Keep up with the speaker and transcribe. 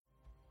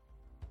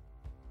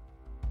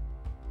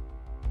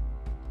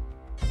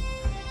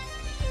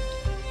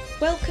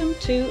Welcome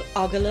to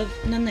Ogalav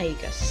na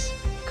Nagus,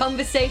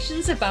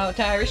 Conversations about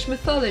Irish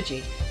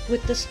mythology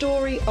with the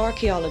story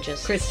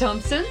archaeologist Chris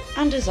Thompson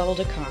and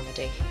Isolde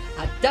Carmody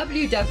at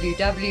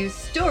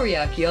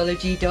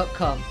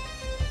www.storyarchaeology.com.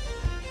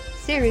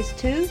 Series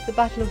 2, The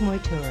Battle of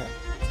Moytura.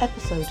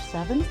 Episode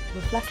 7,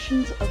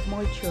 Reflections of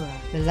Moytura.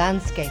 The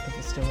landscape of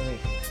the story.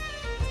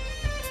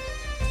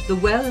 The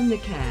well and the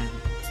cairn.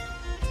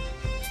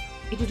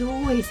 It had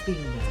always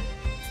been there,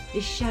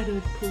 this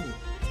shadowed pool,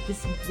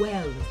 this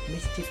well of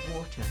misted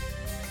water,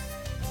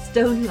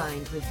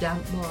 stone-lined with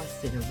damp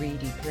moss in a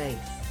reedy place.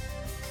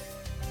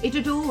 It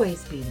had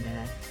always been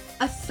there,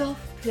 a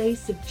soft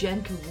place of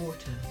gentle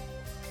water.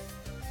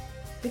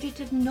 But it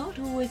had not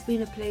always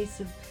been a place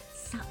of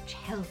such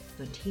health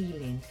and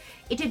healing.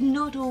 It had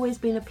not always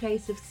been a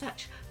place of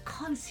such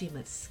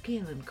consummate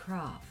skill and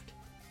craft.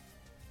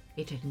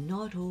 It had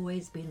not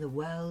always been the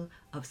well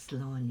of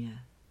Sláine.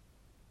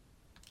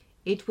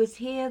 It was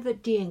here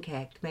that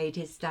Diancecht made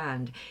his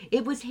stand.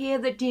 It was here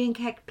that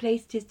Diancecht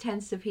placed his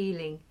tents of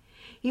healing.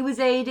 He was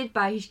aided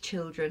by his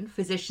children,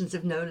 physicians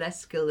of no less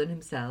skill than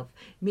himself,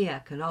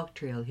 Miach and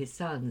Octriel his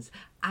sons,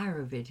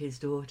 Aravid his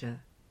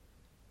daughter.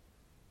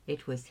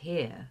 It was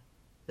here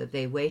that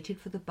they waited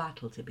for the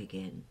battle to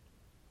begin.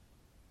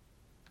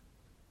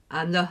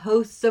 And the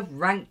hosts of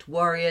ranked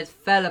warriors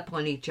fell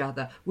upon each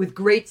other with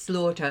great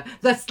slaughter,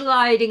 the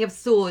sliding of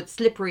swords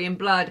slippery in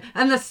blood,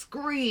 and the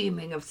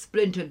screaming of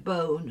splintered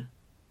bone.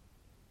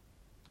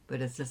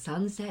 But as the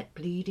sun set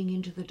bleeding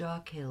into the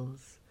dark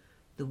hills,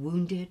 the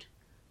wounded,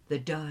 the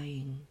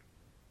dying,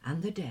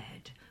 and the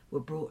dead were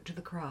brought to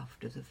the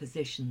craft of the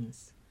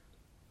physicians.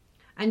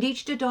 And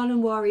each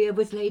Dodonnan warrior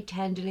was laid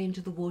tenderly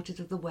into the waters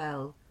of the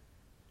well,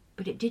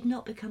 but it did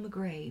not become a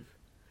grave,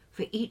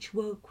 for each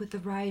woke with the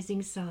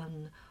rising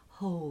sun,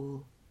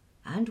 whole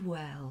and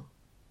well.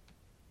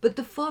 But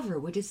the Fovre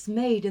were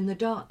dismayed in the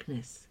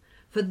darkness,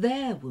 for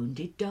their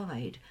wounded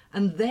died,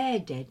 and their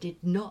dead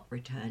did not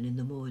return in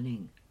the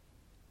morning.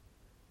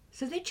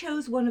 So they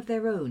chose one of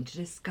their own to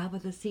discover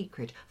the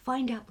secret,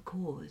 find out the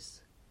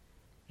cause.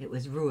 It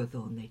was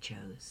Ruathorn they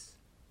chose.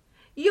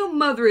 "Your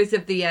mother is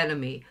of the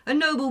enemy, a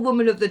noble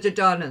woman of the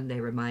Dodonnan," they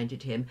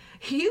reminded him.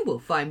 "You will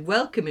find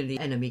welcome in the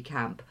enemy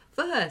camp,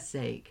 for her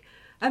sake."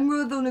 And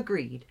Ruathorn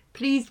agreed,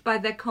 pleased by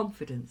their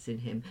confidence in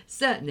him,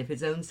 certain of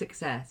his own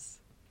success.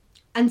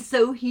 And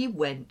so he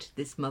went,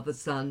 this mother's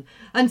son,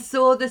 and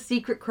saw the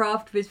secret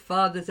craft of his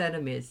father's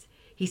enemies.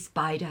 He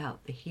spied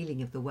out the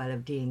healing of the well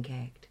of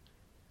Diancecht,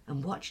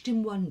 and watched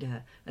in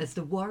wonder as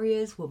the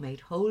warriors were made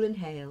whole and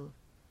hale.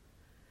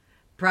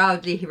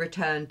 Proudly he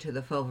returned to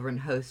the Fovran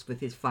host with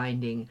his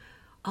finding.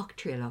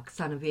 Octrielach,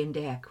 son of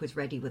Iandeach, was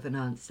ready with an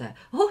answer.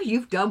 "Oh,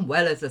 you've done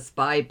well as a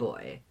spy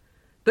boy.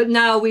 But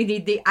now we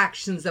need the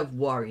actions of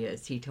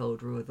warriors," he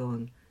told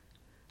Ruathorn.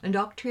 And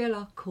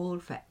Octrielach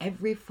called for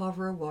every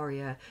Fovra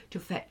warrior to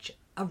fetch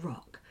a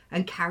rock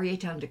and carry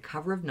it under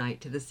cover of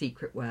night to the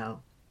secret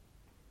well.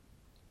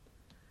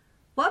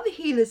 While the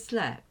healers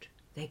slept,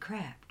 they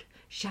crept,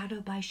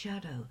 shadow by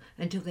shadow,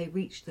 until they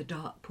reached the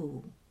dark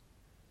pool.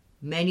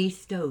 Many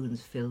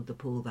stones filled the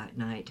pool that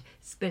night,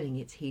 spilling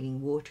its healing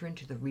water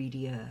into the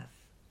reedy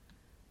earth.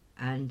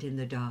 And in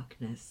the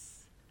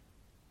darkness,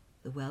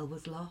 the well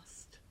was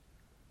lost.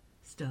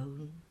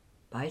 Stone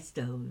by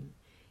stone,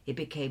 it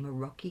became a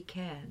rocky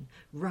cairn,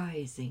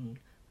 rising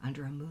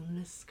under a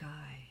moonless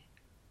sky.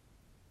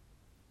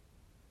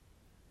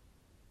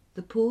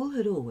 The pool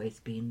had always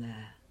been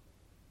there,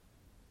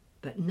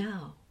 but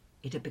now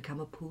it had become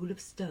a pool of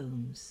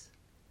stones,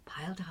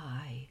 piled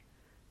high,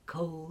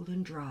 cold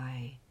and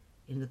dry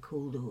in the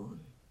cool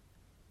dawn.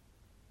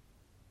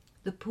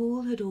 The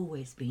pool had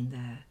always been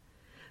there,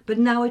 but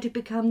now it had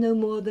become no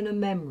more than a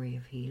memory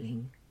of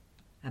healing,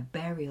 a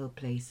burial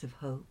place of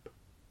hope.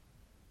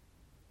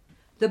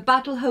 The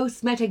battle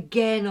hosts met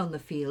again on the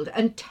field,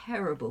 and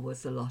terrible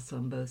was the loss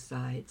on both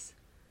sides.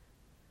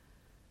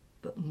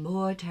 But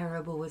more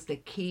terrible was the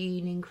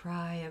keening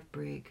cry of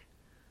Brig,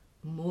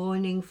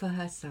 mourning for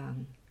her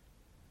son,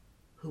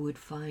 who would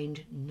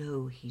find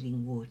no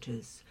healing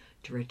waters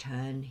to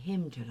return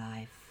him to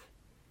life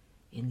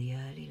in the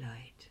early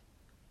light.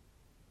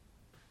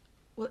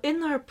 Well,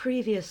 in our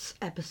previous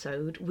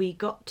episode, we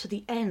got to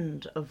the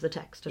end of the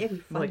text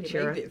of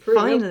Moytura.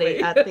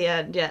 Finally, at the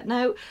end, yeah.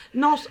 Now,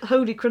 not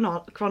wholly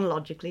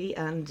chronologically,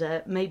 and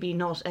maybe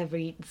not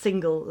every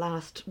single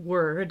last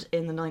word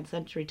in the 9th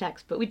century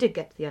text, but we did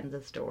get to the end of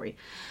the story.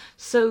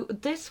 So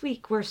this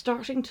week, we're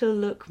starting to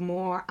look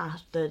more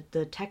at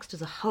the text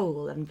as a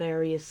whole and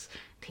various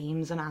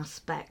themes and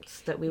aspects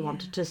that we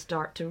wanted to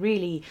start to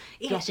really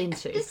get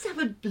into. Let's have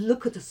a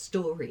look at the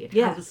story and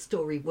how the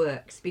story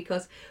works,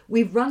 because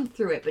we've run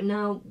through it, but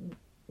now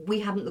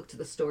we haven't looked at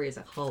the story as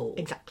a whole.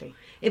 Exactly.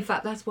 In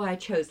fact, that's why I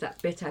chose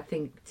that bit, I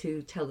think,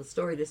 to tell the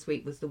story this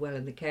week, was the well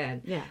and the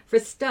cairn. Yeah. For a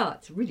start,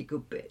 it's a really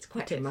good bit. It's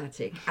quite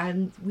dramatic.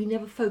 And we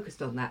never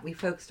focused on that. We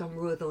focused on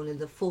Ruathorn in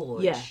the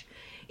forge. Yeah.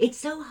 It's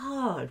so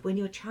hard when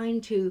you're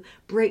trying to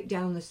break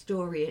down the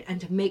story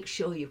and to make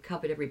sure you've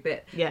covered every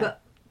bit. Yeah.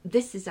 But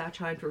this is our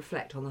time to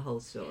reflect on the whole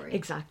story.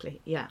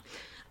 Exactly, yeah.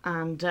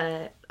 And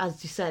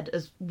as you said,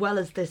 as well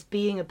as this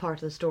being a part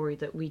of the story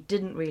that we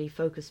didn't really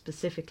focus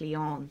specifically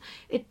on,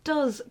 it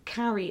does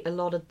carry a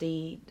lot of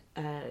the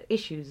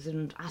issues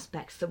and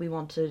aspects that we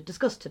want to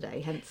discuss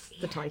today, hence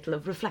the title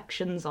of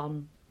Reflections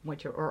on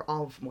Moytura, or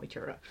of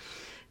Moytura.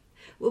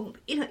 Well,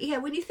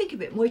 when you think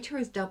of it,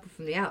 Moytura is double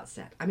from the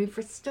outset. I mean, for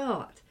a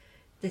start,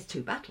 there's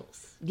 2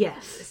 battles.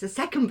 Yes. It's the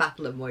second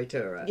battle of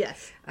Moytura.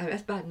 Yes.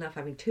 That's bad enough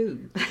having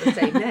 2 with the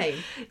same name.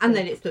 And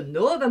then it's the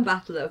Northern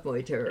Battle of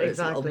Moytura.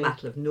 Exactly. Or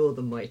Battle of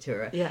Northern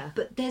Moytura. Yeah.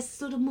 But there's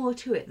sort of more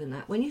to it than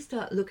that. When you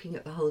start looking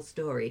at the whole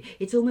story,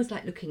 it's almost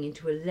like looking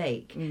into a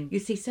lake. You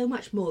see so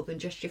much more than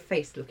just your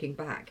face looking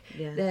back.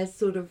 Yeah. There's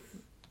sort of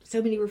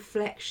so many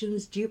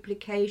reflections,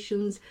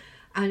 duplications,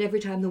 and every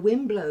time the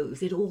wind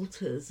blows, it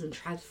alters and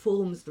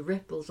transforms the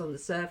ripples on the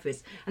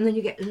surface. And then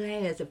you get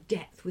layers of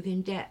depth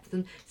within depth,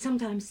 and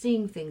sometimes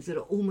seeing things that are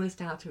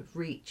almost out of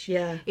reach.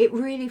 Yeah. It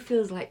really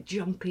feels like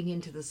jumping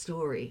into the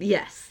story.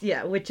 Yes,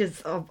 yeah, which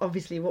is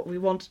obviously what we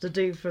wanted to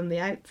do from the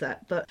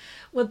outset. But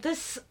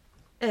this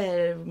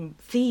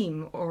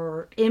theme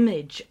or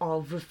image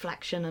of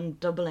reflection and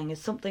doubling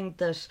is something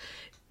that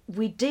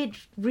we did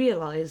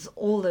realise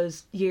all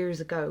those years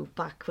ago,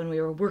 back when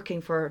we were working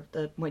for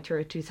the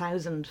Moytura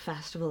 2000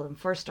 festival and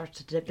first started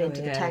to dip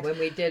into the text. When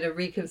we did a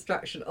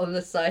reconstruction on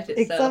the site itself.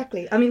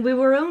 Exactly. I mean,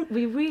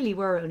 we really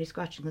were only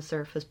scratching the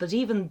surface, but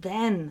even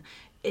then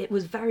it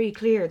was very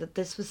clear that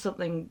this was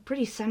something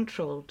pretty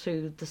central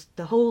to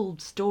the whole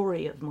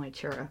story of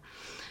Moytura.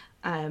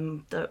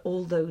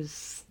 All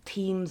those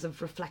themes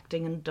of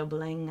reflecting and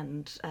doubling,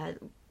 and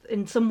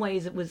in some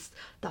ways it was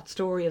that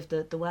story of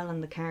the well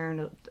and the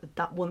cairn,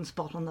 that one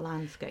spot on the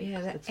landscape.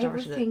 Yeah, that started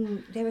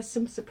everything. There are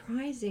some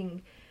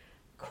surprising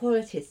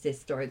qualities to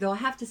this story, though I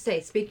have to say,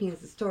 speaking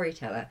as a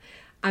storyteller,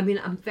 I mean,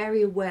 I'm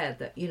very aware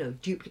that,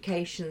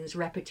 duplications,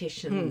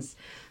 repetitions,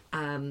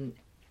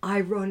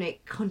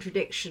 ironic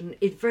contradiction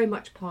is very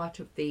much part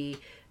of the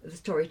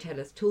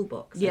storyteller's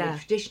toolbox. Yeah. I mean,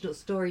 traditional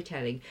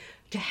storytelling,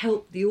 to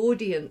help the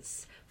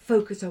audience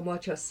focus on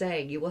what you're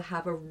saying, you will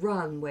have a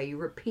run where you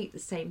repeat the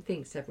same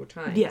thing several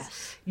times.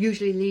 Yes.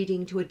 Usually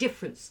leading to a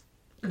different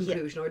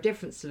conclusion or a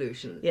different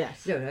solution.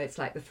 Yes. It's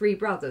like the 3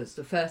 brothers.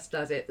 The first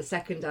does it, the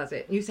second does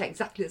it. And you say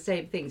exactly the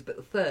same things, but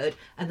the third,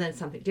 and then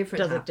something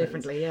different happens. Does it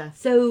differently, yeah.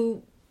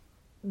 So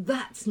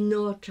that's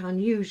not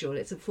unusual.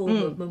 It's a form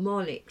of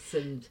mnemonics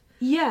and...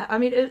 Yeah, I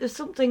mean, it's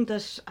something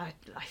that I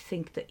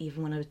think that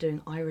even when I was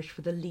doing Irish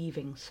for the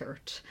Leaving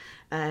Cert,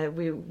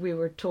 we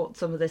were taught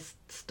some of this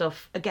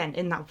stuff, again,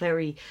 in that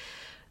very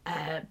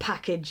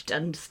packaged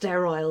and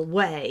sterile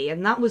way.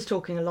 And that was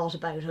talking a lot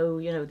about,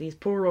 these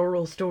poor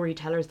oral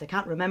storytellers, they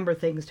can't remember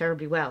things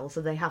terribly well,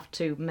 so they have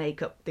to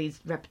make up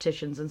these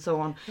repetitions and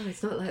so on. No,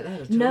 it's not like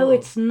that at all. No,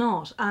 it's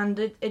not.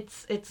 And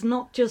it's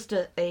not just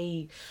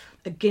a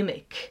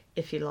gimmick,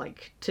 if you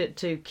like,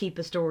 to keep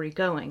a story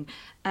going.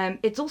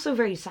 It's also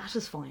very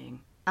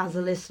satisfying as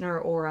a listener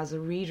or as a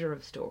reader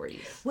of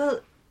stories. Well,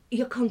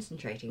 you're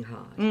concentrating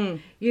hard.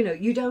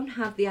 You don't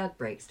have the ad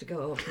breaks to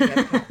go off and get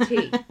a cup of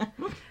tea.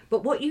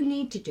 But what you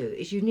need to do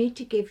is you need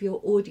to give your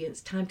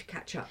audience time to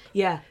catch up.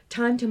 Yeah.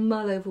 Time to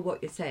mull over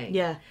what you're saying.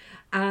 Yeah.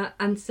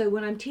 And so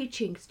when I'm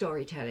teaching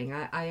storytelling,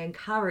 I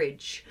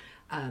encourage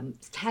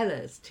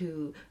tellers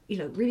to,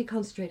 really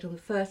concentrate on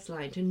the first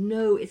line, to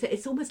know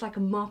it's almost like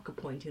a marker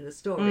point in the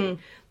story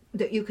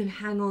that you can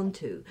hang on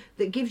to,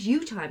 that gives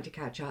you time to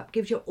catch up,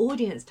 gives your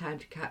audience time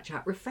to catch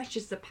up,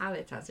 refreshes the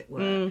palate, as it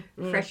were,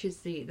 refreshes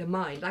the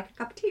mind, like a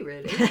cup of tea,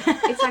 really.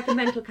 It's like a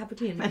mental cup of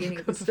tea in the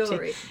beginning of the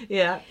story.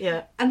 Yeah,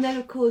 yeah. And then,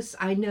 of course,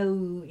 I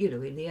know,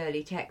 in the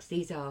early text,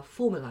 these are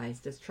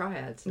formalised as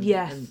triads.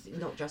 Yes. And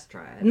not just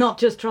triads. Not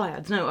just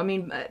triads, no. I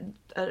mean,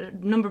 a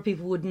number of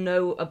people would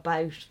know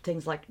about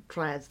things like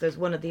triads. There's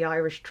one of the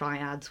Irish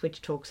triads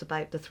which talks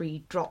about the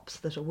 3 drops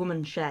that a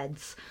woman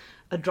sheds: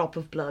 a drop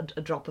of blood,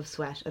 a drop of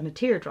sweat, and a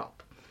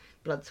teardrop.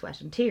 Blood, sweat,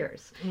 and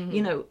tears.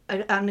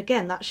 And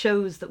again, that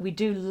shows that we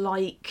do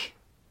like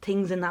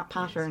things in that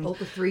pattern. Yes, all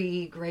the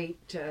 3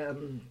 great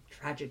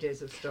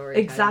tragedies of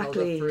storytelling.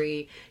 Exactly. All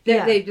the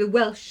 3. The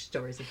Welsh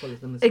stories are full of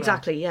them as well.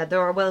 Exactly, yeah.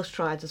 There are Welsh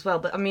triads as well.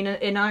 But I mean,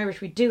 in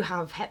Irish, we do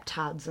have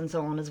heptads and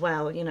so on as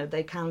well.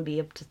 They can be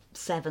up to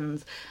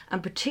 7s.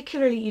 And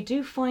particularly, you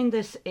do find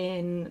this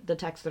in the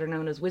texts that are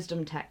known as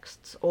wisdom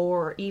texts,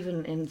 or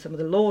even in some of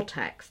the law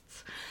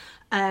texts.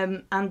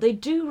 And they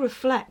do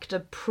reflect a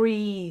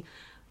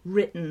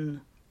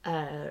pre-written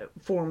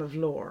form of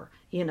lore.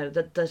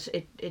 That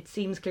it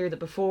seems clear that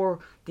before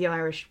the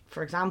Irish,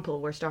 for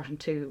example, were starting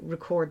to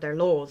record their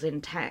laws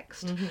in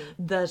text,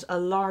 that a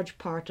large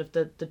part of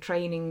the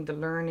training, the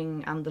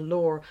learning and the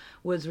lore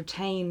was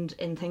retained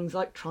in things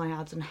like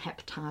triads and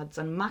heptads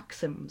and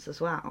maxims as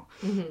well.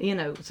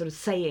 Sort of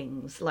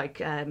sayings like,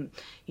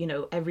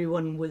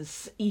 everyone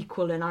was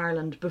equal in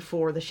Ireland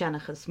before the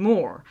Senachas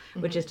Mór,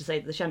 which is to say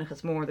that the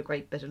Senachas Mór, the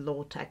great bit of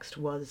law text,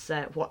 was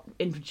what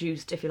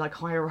introduced, if you like,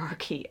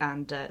 hierarchy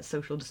and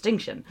social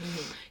distinction.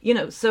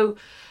 So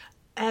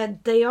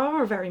they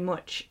are very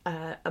much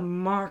a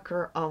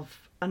marker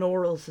of an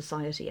oral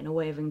society and a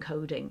way of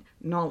encoding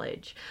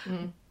knowledge.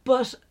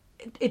 But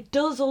it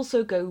does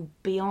also go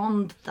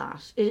beyond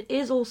that. It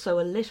is also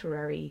a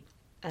literary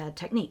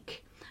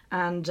technique.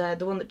 And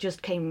the one that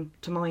just came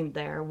to mind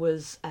there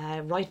was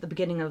right at the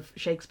beginning of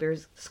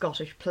Shakespeare's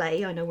Scottish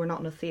play. I know we're not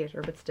in a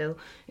theatre, but still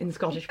in the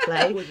Scottish play.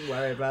 I wouldn't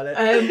worry about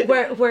it.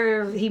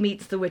 Where he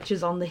meets the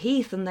witches on the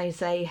heath and they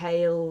say,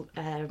 "Hail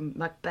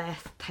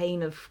Macbeth,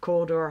 Thane of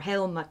Cawdor,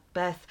 hail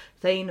Macbeth,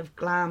 Thane of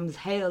Glamis,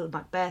 hail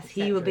Macbeth,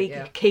 he will be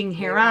king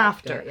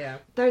hereafter." Yeah.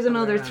 There's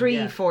another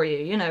three for you,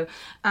 you know.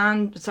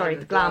 And, sorry,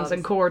 the Glamis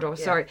and Cawdor,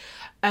 sorry.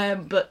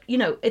 But, you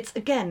know, it's,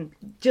 again,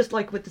 just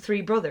like with the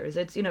three brothers,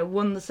 it's, you know,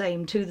 one the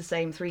same, two the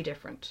same, three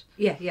different.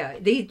 Yeah.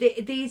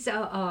 These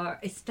are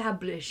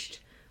established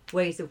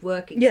ways of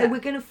working. Yeah. So we're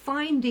going to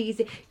find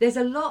these. There's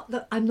a lot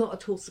that I'm not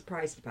at all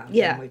surprised about in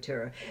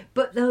Moytura.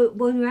 But though,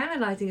 when we're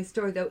analysing a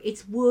story, though,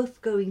 it's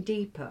worth going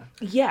deeper.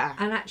 Yeah.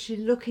 And actually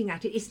looking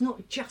at it. It's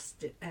not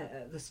just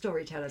the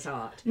storyteller's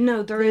art.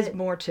 No, there is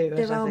more to it,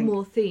 There are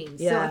more themes.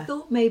 Yeah. So I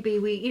thought maybe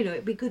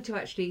it'd be good to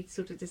actually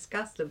sort of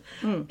discuss them.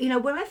 You know,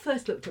 when I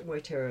first looked at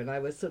Moytura and I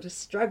was sort of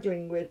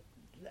struggling with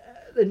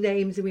the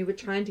names and we were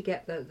trying to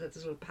get the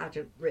sort of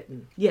pageant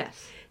written.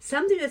 Yes.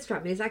 Something that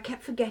struck me is I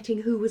kept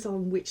forgetting who was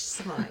on which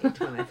side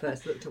when I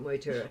first looked at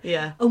Moytura.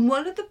 Yeah. And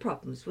one of the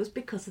problems was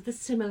because of the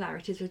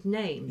similarities with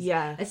names.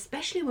 Yeah.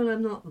 Especially when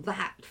I'm not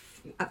that,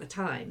 at the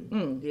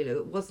time, you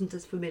know, wasn't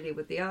as familiar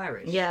with the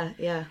Irish.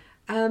 Yeah.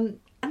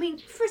 I mean,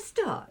 for a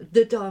start,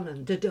 the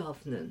Donnan, the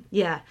Dovnan.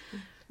 Yeah.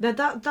 Now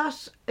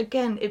that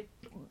again,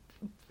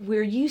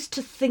 we're used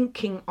to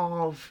thinking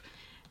of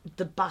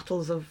the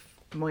battles of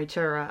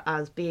Moytura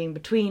as being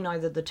between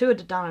either the Tuatha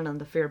Dé Danann and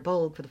the Fir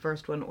Bolg for the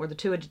first one, or the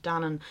Tuatha Dé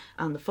Danann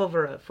and the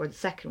Fovera for the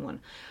second one.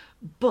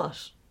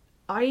 But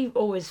I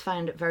always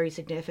found it very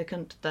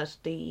significant that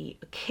the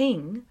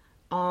king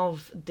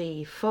of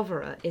the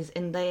Fovera is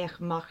Indeach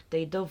Mac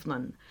Dé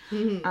Dovnan,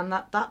 and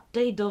that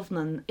Dé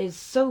Dovnan is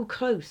so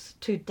close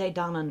to Dé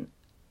Danann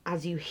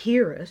as you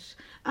hear it,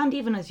 and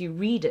even as you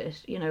read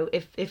it. You know,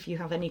 if you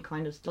have any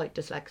kind of slight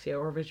dyslexia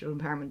or visual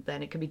impairment,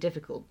 then it can be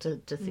difficult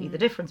to see the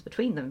difference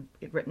between them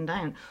written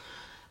down.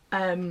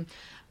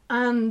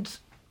 And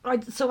I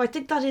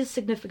think that is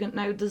significant.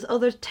 Now, there's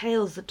other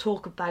tales that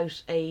talk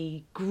about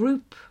a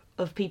group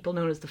of people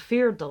known as the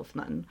Fir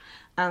Dovnan,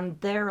 and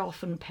they're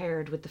often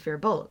paired with the Fir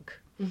Bolg.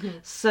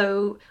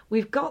 So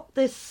we've got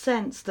this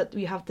sense that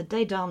we have the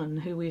Dé Danann,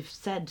 who we've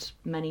said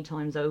many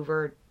times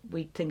over,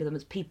 we think of them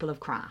as people of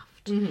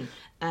craft.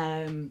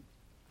 Now,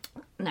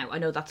 I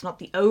know that's not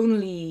the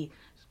only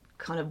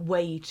kind of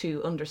way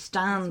to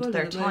understand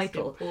their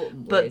title,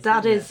 but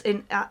that is,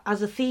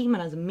 as a theme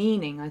and as a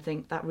meaning, I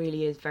think that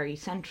really is very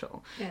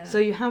central. Yeah. So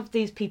you have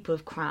these people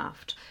of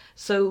craft.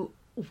 So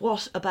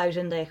what about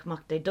Indeach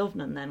Mac Dé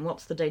Dovnan then?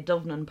 What's the Dé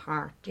Dovnan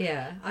part?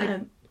 Yeah,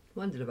 I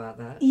wondered about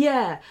that.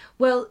 Yeah,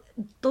 well,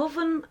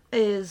 Dovan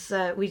is,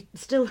 we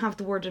still have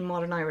the word in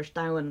modern Irish,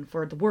 Dowan,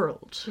 for the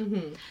world.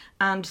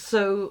 And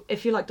so,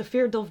 if you like, the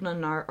Fir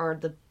Dovnan are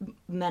the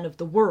men of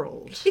the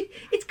world.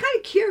 It's kind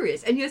of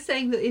curious, and you're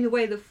saying that in a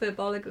way the Fir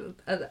Bolg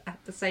have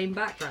the same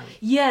background.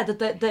 Yeah,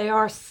 that they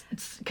are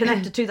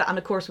connected to that, and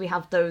of course we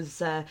have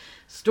those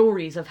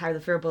stories of how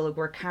the Fir Bolg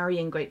were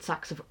carrying great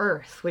sacks of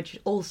earth, which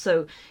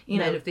also,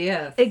 men of the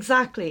earth.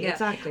 Exactly.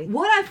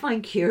 What I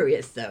find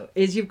curious, though,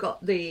 is you've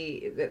got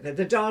the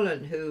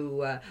Donnan,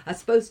 who are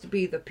supposed to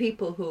be the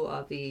people who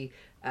are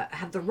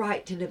have the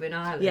right to live in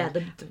Ireland. Yeah,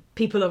 the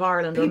people of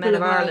Ireland, or men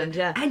of Ireland,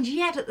 yeah. And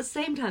yet, at the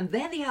same time,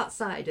 they're the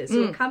outsiders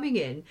who are coming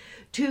in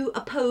to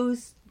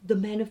oppose the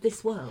men of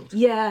this world.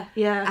 Yeah.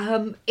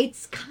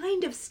 It's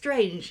kind of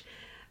strange.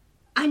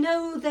 I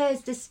know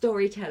there's the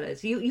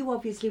storytellers. You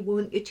obviously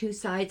want your two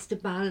sides to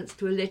balance,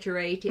 to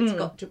alliterate. It's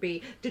got to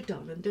be the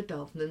Donnan, the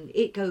Dovnan.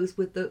 It goes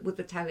with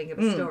the telling of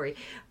a story.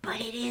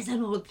 But it is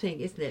an odd thing,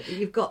 isn't it?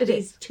 You've got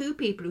these two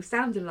people who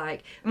sound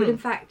alike, but in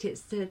fact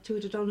it's the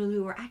Tuatha Dé Danann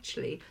who are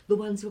actually the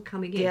ones who are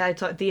coming in. Yeah,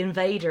 the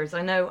invaders,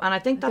 I know. And I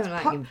think that's...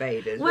 I don't like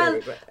invaders, well,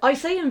 really, but... I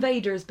say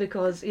invaders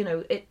because, you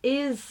know, it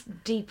is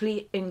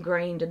deeply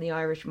ingrained in the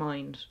Irish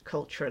mind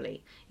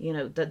culturally, you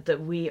know,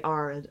 that we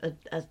are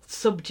a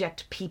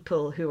subject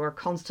people who are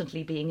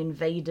constantly being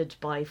invaded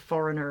by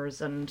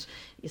foreigners and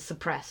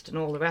suppressed and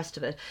all the rest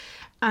of it.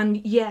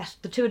 And yet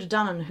the Tuatha Dé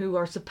Danann, who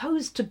are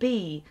supposed to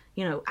be,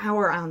 you know,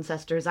 our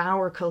ancestors,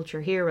 our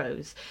culture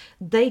heroes,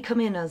 they come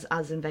in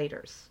as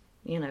invaders,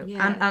 you know.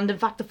 Yeah. And in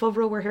fact the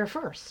Fovera were here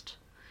first.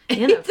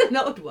 You know. It's an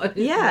odd one,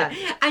 isn't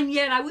it? And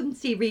yet I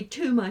wouldn't read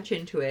too much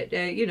into it,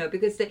 you know,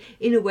 because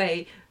in a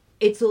way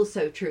it's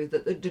also true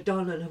that the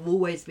Donnan have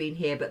always been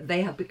here, but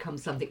they have become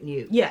something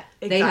new. Yeah,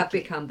 exactly. They have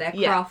become, their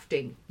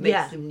crafting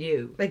makes them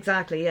new.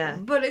 Exactly, yeah.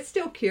 But it's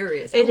still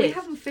curious. We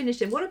haven't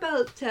finished it. What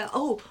about,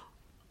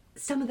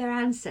 some of their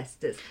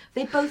ancestors?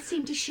 They both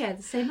seem to share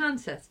the same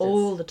ancestors.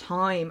 All the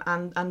time.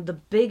 And the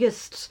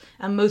biggest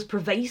and most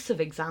pervasive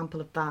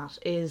example of that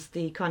is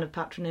the kind of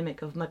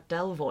patronymic of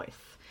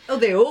MacDelvoith. Oh,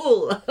 they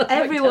all.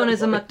 Everyone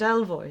is a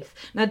MacDelvoith.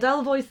 Now,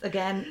 Delvoith,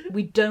 again,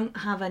 we don't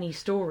have any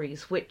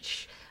stories,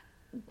 which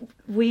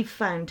we've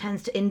found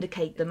tends to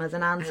indicate them as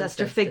an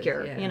ancestor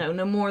figure, you know,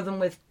 no more than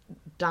with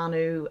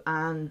Danu,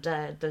 and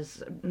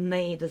there's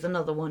Nade, there's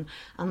another one,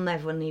 and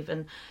Nevin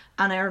even,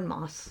 and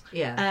Ernmas.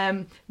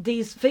 Yeah.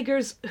 These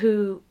figures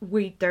who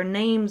their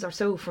names are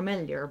so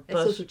familiar, but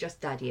it's also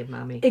just Daddy and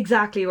Mammy.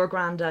 Exactly, or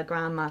Granda,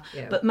 Grandma.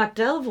 Yeah. But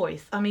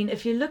MacDelvoith, I mean,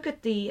 if you look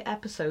at the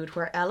episode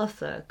where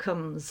Elitha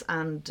comes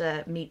and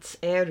meets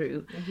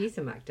Eru, He's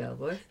a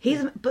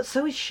MacDelvoith. But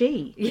so is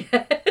she.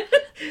 Yeah.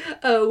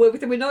 Oh, well,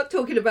 we're not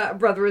talking about a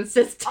brother and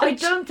sister. I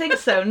don't think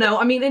so, no.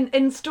 I mean,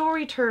 in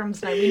story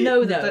terms now, we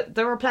know that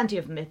there are plenty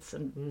of myths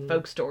and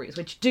folk stories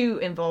which do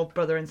involve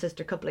brother and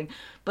sister coupling.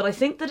 But I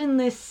think that in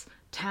this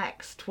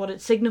text, what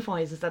it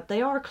signifies is that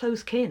they are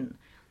close kin.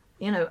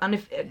 You know, and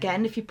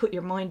if you put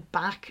your mind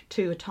back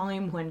to a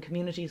time when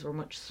communities were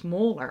much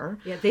smaller...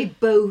 Yeah, they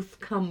both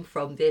come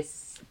from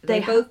this...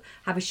 They both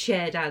have a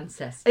shared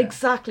ancestor.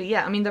 Exactly,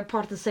 yeah. I mean, they're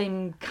part of the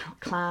same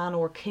clan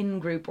or kin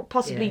group, or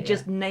possibly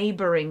just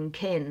neighbouring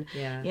kin,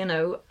 you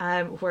know,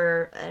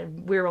 where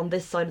we're on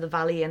this side of the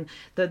valley and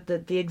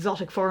the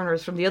exotic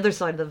foreigners from the other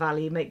side of the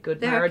valley make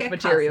good marriage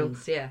material.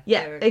 Cousins,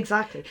 yeah,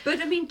 exactly.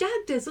 But, I mean,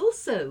 Dagda's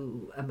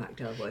also a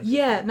MacDelvoith.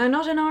 Yeah, now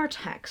not in our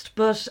text,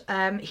 but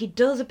he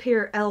does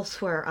appear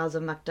elsewhere as a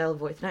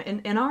MacDelvoith. Now,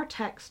 in our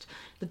text,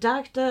 the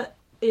Dagda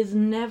is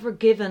never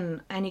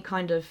given any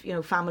kind of, you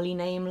know, family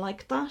name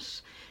like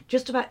that.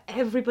 Just about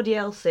everybody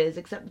else is,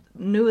 except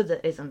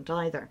Nuada isn't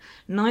either.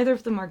 Neither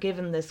of them are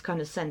given this kind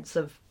of sense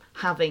of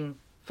having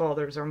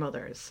fathers or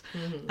mothers.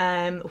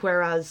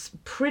 Whereas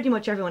pretty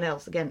much everyone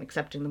else, again,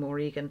 excepting the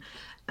Morrigan,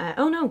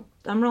 oh no,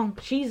 I'm wrong.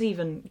 She's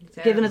even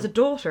given as a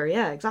daughter.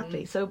 Yeah,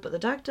 exactly. So, but the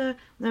Dagda,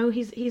 no,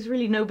 he's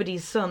really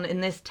nobody's son in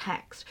this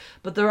text.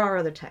 But there are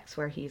other texts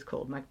where he's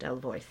called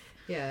MacDelvoith.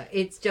 Yeah,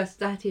 it's just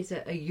that is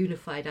a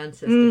unified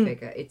ancestor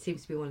figure. It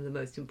seems to be one of the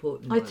most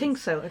important ones. I think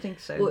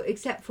so. Well,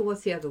 except for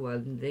what's the other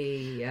one?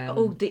 The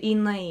the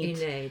Enaid.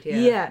 Enaid, yeah.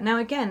 Yeah. Now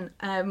again,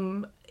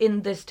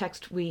 in this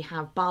text we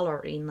have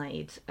Balor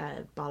Enaid,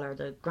 Balor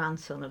the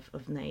grandson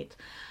of Nade.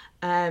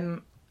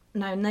 Now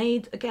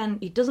Nade, again,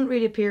 he doesn't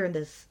really appear in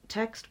this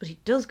text, but he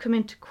does come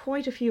into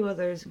quite a few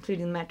others,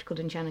 including the metrical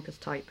Dingenicus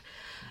type.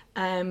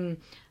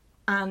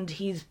 And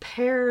he's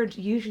paired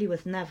usually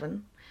with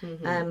Nevin.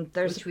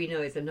 Which we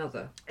know is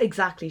another.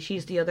 Exactly,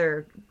 she's the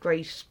other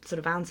great sort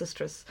of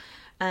ancestress.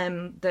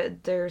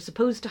 They're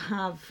supposed to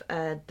have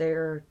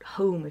their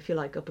home, if you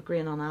like, up a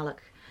Grian on Alec,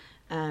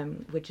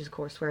 which is, of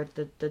course, where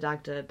the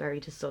Dagda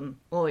buried his son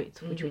Oid,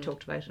 which we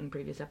talked about in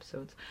previous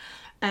episodes.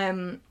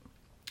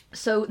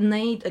 So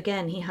Nade,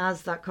 again, he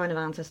has that kind of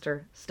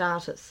ancestor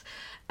status,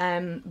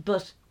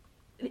 but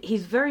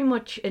he's very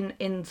much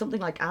in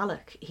something like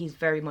Alec. He's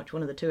very much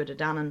one of the Tuatha Dé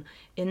Danann.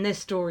 In this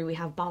story, we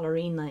have Balor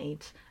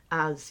Enaid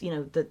as, you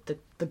know,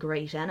 the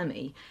great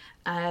enemy.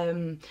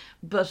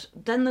 But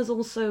then there's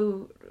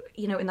also,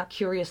 you know, in that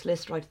curious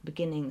list right at the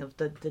beginning of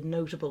the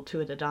notable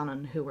Tuatha Dé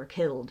Danann who were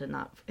killed in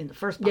the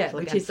first battle. Yeah,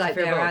 which is like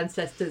their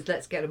ancestors,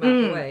 let's get them out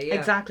of the way. Yeah.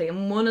 Exactly,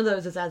 and one of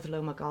those is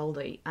Ezlo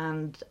MacAldi,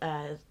 and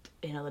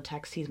you know, the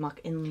text he's Mac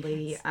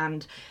Inley,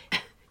 and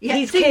yeah,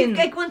 he's so kin.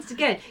 Once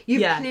again,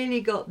 you've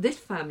clearly got this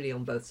family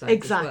on both sides.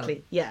 Exactly. As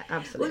well. Yeah,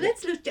 absolutely. Well,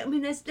 let's look. I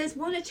mean, there's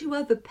one or two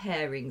other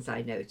pairings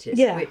I noticed,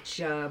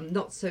 which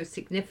not so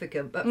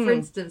significant. But for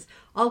instance,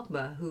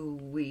 Ogma, who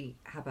we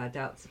have our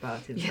doubts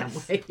about in some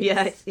ways,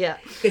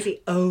 because he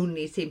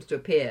only seems to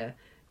appear.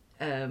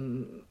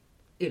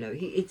 You know,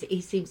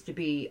 he seems to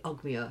be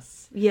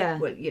Ogmios. Yeah.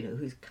 Well, you know,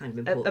 who's kind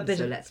of important,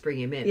 so let's bring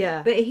him in.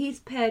 Yeah. But he's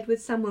paired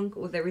with someone,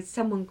 or there is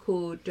someone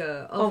called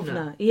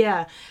Ovna.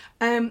 Yeah.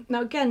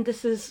 Now, again,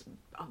 this is,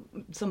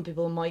 some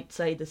people might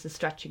say this is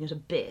stretching it a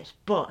bit,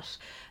 but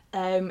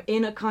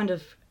in a kind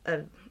of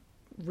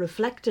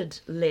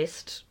reflected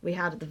list we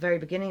had at the very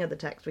beginning of the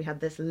text, we had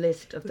this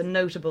list of the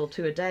notable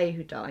Tuatha Dé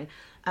who die.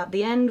 At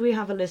the end, we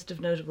have a list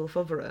of notable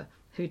Fovera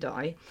who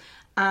die.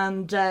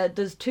 And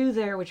there's two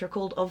there which are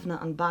called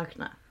Ovna and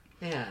Bagna.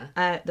 Yeah.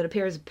 That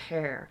appear as a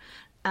pair.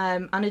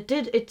 And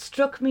it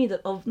struck me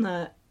that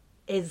Ovna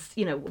is,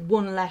 you know,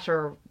 one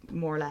letter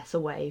more or less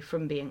away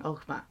from being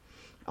Ogma.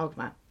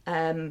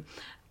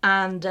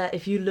 And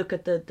if you look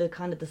at the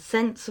kind of the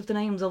sense of the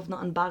names Ovna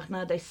and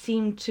Bagna, they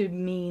seem to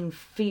mean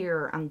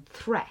fear and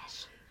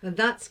threat. And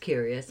that's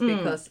curious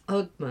because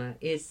Ogma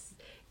is,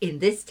 in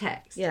this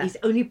text, he's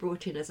only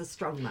brought in as a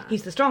strong man.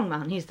 He's the strong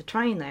man. He's the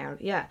train there,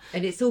 yeah.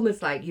 And it's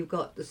almost like you've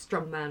got the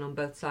strong man on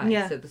both sides.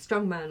 Yeah. So the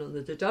strong man on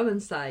the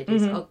Dodonnan side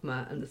is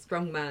Ogma, and the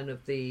strong man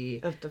of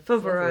the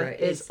Fovera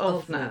is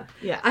Ovna.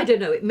 Yeah. I don't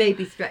know. It may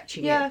be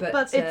stretching it,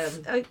 but it's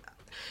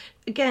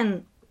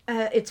again,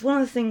 it's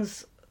one of the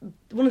things,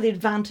 one of the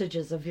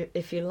advantages of,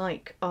 if you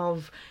like,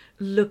 of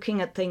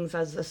looking at things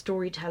as a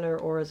storyteller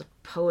or as a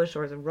poet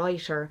or as a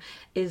writer,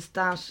 is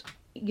that,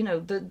 you know,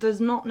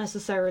 there's not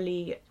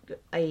necessarily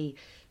a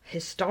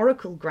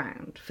historical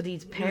ground for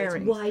these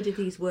pairings. Why do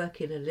these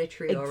work in a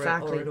literary or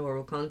an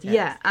oral context?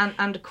 Yeah,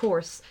 and of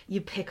course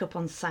you pick up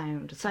on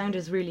sound. Sound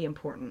is really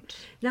important.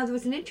 Now there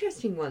was an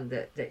interesting one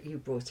that you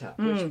brought up,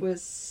 which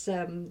was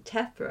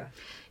Tethra.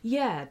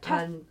 Yeah,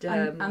 and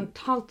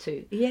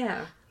Taltu.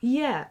 Yeah.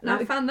 Yeah. Now,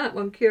 I found that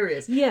one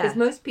curious. Yeah. Because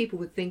most people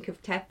would think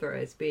of Tethra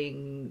as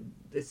being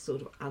this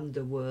sort of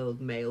underworld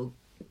male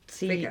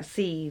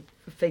sea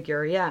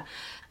figure, yeah.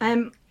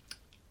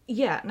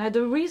 Yeah, now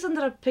the reason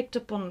that I picked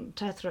up on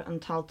Tethra and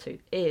Taltu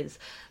is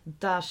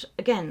that,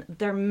 again,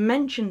 they're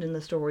mentioned in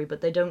the story,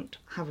 but they don't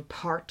have a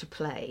part to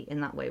play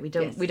in that way. We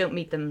don't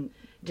meet them.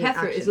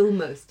 Tethra is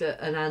almost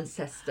an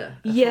ancestor.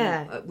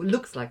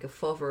 Looks like a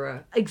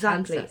Fovera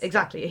ancestor.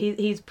 Exactly.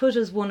 He's put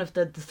as one of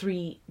the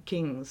three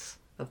kings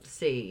of the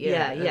sea,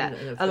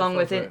 and along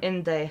with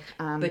Indech.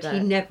 But he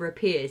never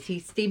appears. He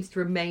seems to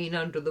remain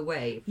under the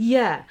wave.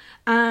 Yeah,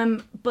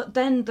 but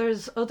then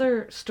there's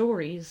other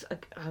stories.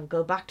 I'll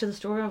go back to the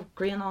story of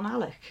Grianon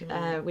Alec,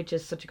 which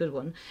is such a good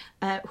one,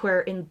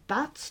 where in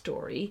that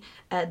story,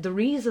 the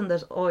reason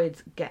that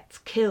Oid gets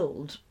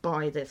killed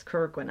by this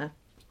Cyrgwine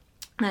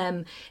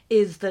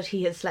is that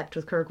he has slept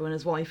with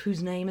Cyrgwine's wife,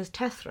 whose name is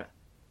Tethra.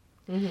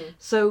 Mm-hmm.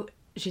 So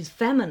she's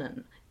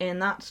feminine in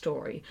that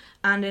story,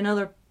 and in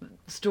other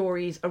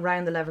stories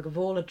around the Lever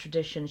Gavola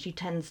tradition, she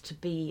tends to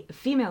be a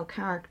female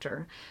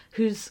character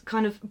who's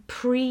kind of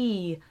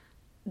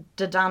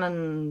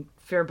pre-Dadanan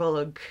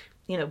Firbolg,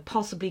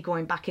 possibly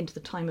going back into the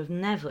time of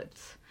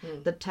Nevids.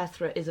 That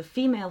Tethra is a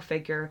female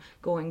figure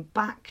going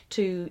back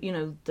to,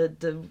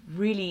 the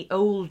really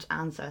old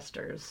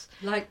ancestors.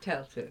 Like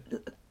Taltu.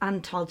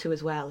 And Taltu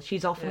as well.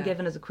 She's often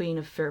given as a queen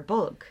of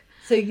Firbolg.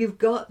 So you've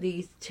got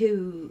these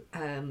two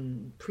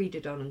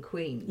pre-Dadanan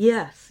queens.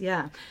 Yes,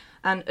 yeah.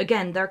 And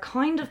again, they're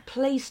kind of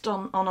placed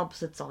on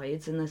opposite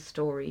sides in this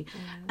story.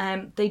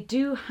 They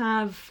do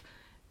have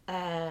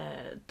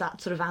that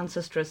sort of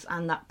ancestress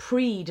and that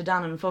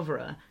pre-Dadanan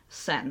Fovera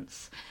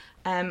sense.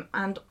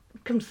 And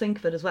come to think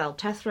of it as well,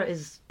 Tethra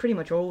is pretty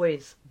much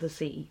always the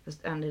sea,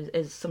 and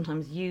is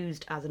sometimes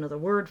used as another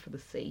word for the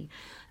sea.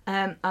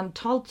 And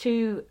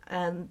Taltu,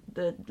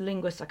 the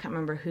linguist, I can't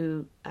remember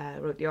who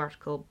wrote the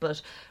article,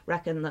 but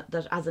reckon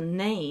that as a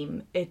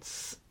name,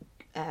 it's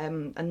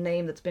a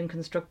name that's been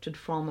constructed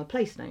from a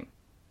place name.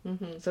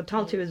 Mm-hmm. So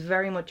Taltu is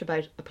very much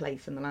about a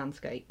place in the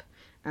landscape,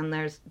 and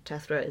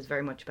Tethra is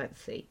very much about the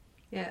sea.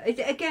 Yeah,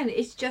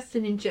 it's just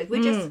an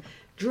We're just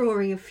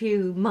drawing a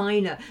few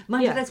minor.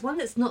 There's one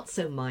that's not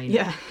so minor.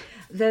 Yeah.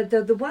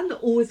 The one that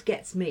always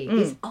gets me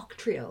is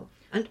Octrial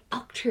and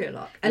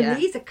Octrialoch, and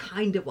these are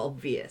kind of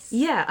obvious.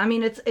 Yeah, I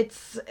mean it's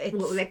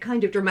well, they're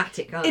kind of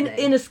dramatic, aren't they?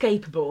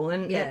 Inescapable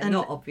and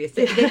not obvious.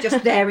 They're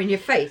just there in your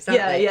face,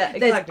 aren't they? Yeah,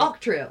 exactly. There's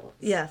Octrial,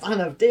 son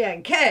of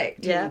Dian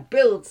Kect, who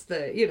builds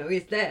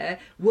is there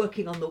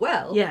working on the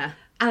well. Yeah.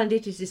 And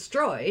it is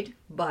destroyed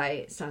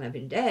by son of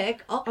Indech,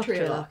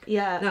 Octrialoch.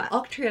 Yeah. Now,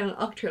 Octrial and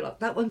Octrialoch,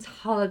 that one's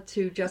hard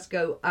to just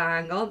go,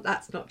 hang on,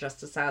 that's not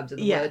just the sounds of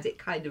the words, it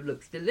kind of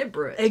looks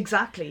deliberate.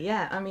 Exactly,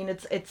 yeah. I mean,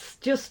 it's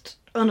just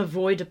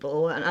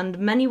unavoidable, and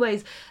in many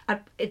ways,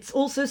 it's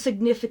also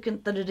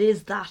significant that it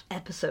is that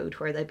episode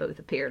where they both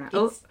appear.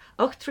 Now,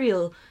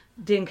 Octrial,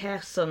 Dian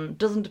Kect's son,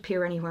 doesn't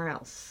appear anywhere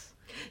else.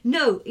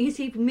 No, you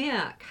see,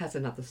 Miak has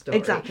another story.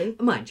 Exactly.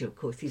 Mind you, of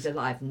course, he's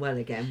alive and well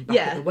again, back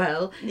at the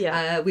well.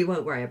 Yeah. We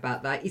won't worry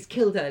about that. He's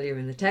killed earlier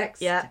in the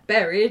text. Yeah.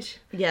 Buried.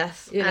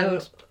 Yes.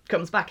 And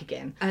comes back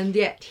again. And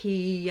yet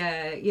he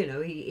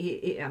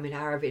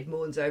Aravid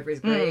mourns over his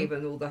grave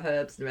and all the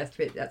herbs and the rest of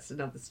it. That's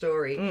another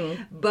story.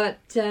 But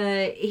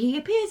he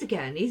appears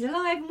again. He's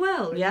alive and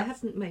well. Yeah. He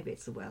hasn't. Maybe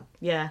it's the well.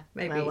 Yeah.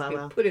 Maybe he's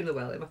been put in the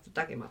well. They must have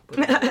dug him up.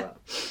 Put him in the well.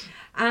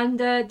 And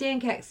Dian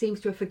Kect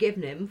seems to have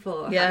forgiven him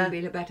for having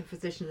been a better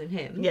physician than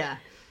him. Yeah.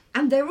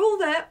 And they're all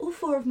there, all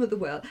four of them at the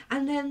well,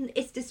 and then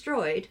it's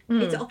destroyed.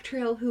 It's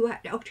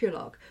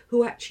Octrialoch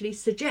who actually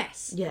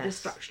suggests the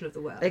destruction of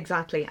the well.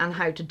 Exactly, and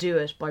how to do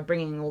it by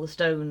bringing all the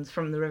stones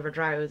from the River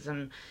Drowse,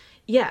 and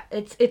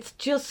it's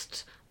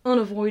just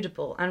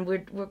unavoidable, and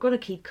we're going to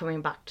keep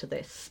coming back to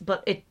this.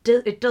 But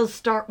it does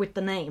start with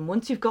the name.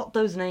 Once you've got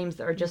those names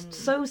that are just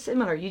so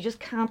similar, you just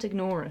can't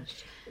ignore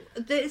it.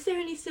 Is there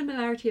any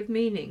similarity of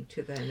meaning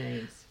to their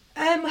names?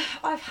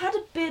 I've had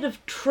a bit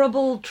of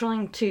trouble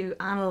trying to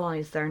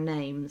analyse their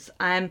names.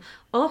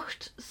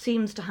 Ocht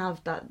seems to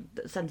have that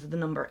sense of the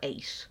number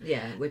 8.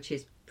 Yeah, which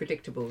is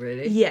predictable,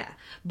 really. Yeah,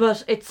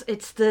 but it's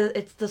the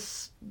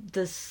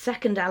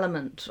second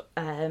element.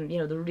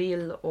 The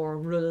real or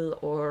rul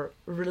or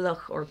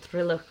rilach or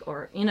thrillach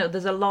or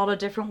there's a lot of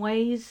different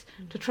ways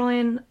to try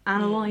and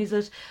analyse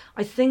it.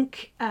 I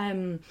think.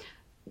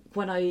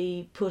 When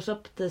I put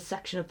up the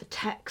section of the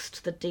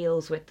text that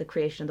deals with the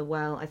creation of the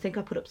well, I think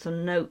I put up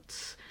some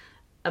notes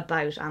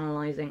about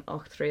analysing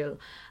Octrial,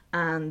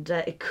 and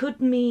it could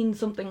mean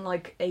something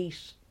like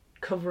 8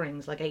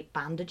 coverings, like 8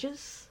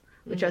 bandages,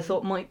 which I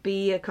thought might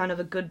be a kind of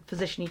a good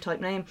physician-y type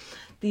name.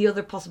 The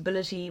other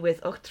possibility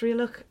with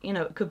Octrialoch,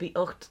 it could be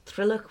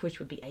Ochtthrilach, which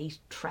would be 8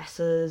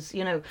 tresses,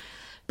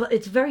 But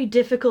it's very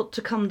difficult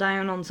to come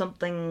down on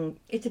something.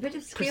 It's a bit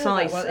of skill,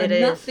 precise. It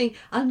is nothing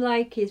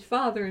unlike his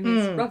father and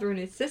his brother and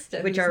his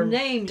sister, which whose are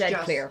names dead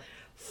just clear.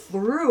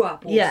 Threw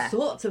up all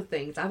sorts of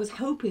things. I was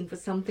hoping for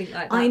something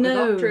like that. I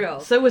know. With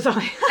Octrial. So was I.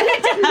 And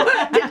it didn't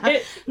work, did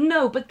it?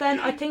 No, but then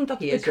I think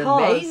that's he has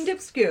remained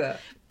obscure.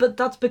 But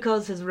that's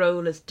because his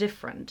role is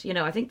different. You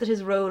know, I think that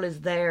his role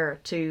is there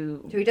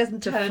to... So he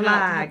doesn't turn out to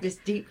have this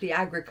deeply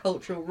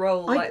agricultural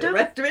role like the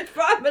rest of his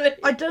family.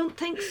 I don't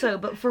think so,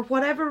 but for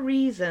whatever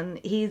reason,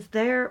 he's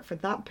there for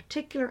that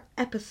particular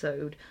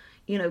episode,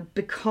 you know,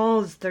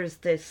 because there's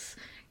this,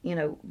 you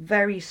know,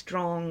 very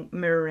strong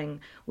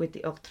mirroring with the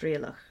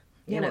Uchtríolach.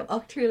 You know,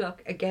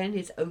 Uchtríolach, again,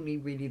 is only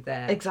really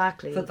there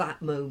for that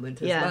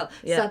moment as well.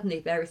 Yeah. Suddenly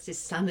there is this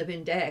son of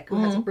Indech who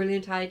has a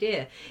brilliant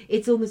idea.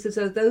 It's almost as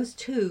though those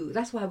two,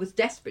 that's why I was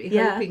desperately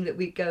hoping that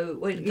we'd go,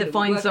 to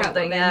find something, out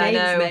what their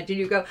names meant, and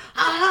you go,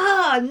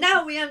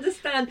 now we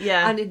understand.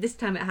 Yeah. And this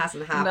time it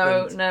hasn't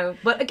happened. No.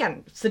 But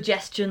again,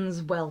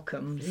 suggestions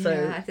welcome. So.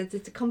 Yeah,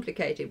 it's a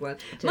complicated one.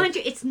 Mind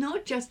you, it's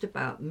not just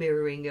about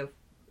mirroring of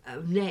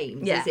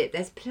names, is it?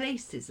 There's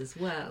places as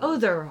well. Oh,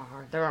 there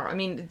are. I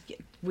mean,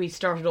 we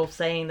started off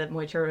saying that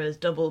Moytura is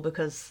double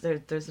because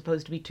there's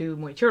supposed to be two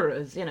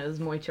Moyturas. You know, there's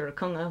Moytura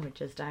Cunga, which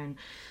is down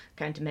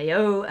County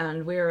Mayo,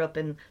 and we're up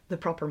in the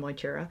proper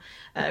Moytura,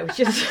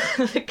 which is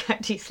the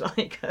County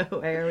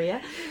Sligo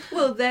area.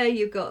 Well, there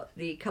you've got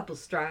the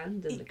couple's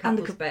strand and the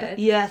couple's bed.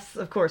 Yes,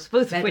 of course,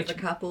 both bed of which of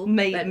the couple,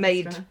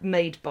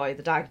 made by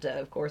the Dagda,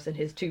 of course, in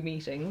his two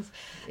meetings.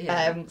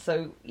 Yeah.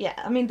 So yeah,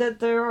 I mean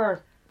there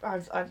are.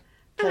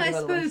 And I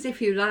suppose,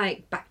 if you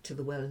like, Back to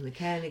the Well and the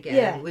Cairn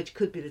again, which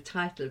could be the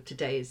title of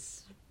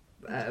today's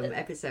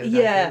episode,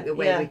 I think, the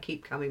way we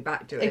keep coming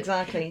back to it.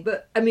 Exactly.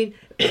 But, I mean,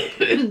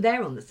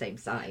 they're on the same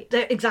side.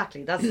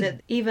 Exactly, that's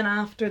it. Even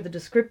after the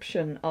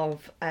description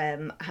of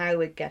how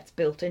it gets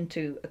built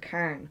into a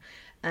cairn,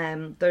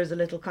 there's a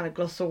little kind of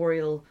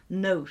glossorial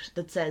note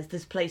that says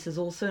this place is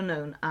also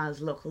known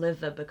as Loch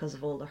Liva because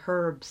of all the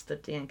herbs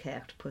that the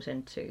Incecht put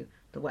into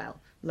the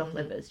well. Loch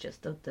Liva is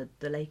just the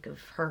lake of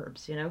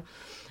herbs, you know.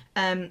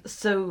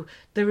 So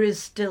there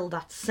is still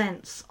that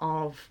sense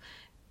of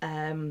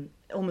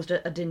almost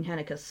a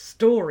Dinhenica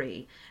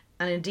story,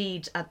 and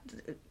indeed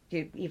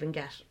you even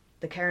get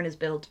the cairn is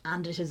built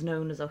and it is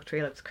known as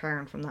Uchtríolach's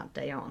cairn from that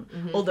day on.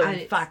 Although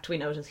in fact we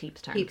know it as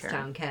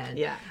Heapstown Cairn.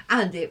 Yeah.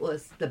 And it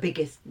was the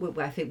biggest,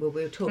 I think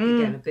we'll talk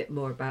again a bit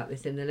more about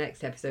this in the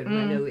next episode, and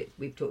I know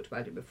we've talked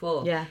about it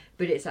before. Yeah.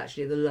 But it's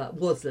actually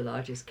was the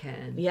largest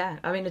cairn. Yeah,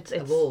 I mean it's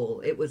of all.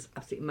 It was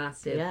absolutely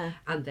massive. Yeah.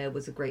 And there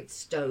was a great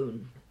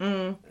stone.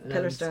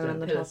 Pillar stone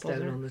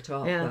on the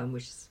top. Yeah.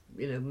 Which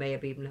may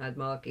have even had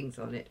markings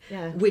on it,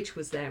 which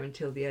was there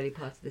until the early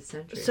part of this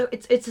century. So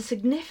it's a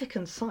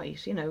significant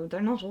site. You know,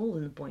 they're not all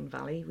in the Boyne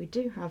Valley. We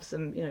do have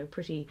some,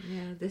 pretty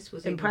this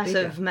was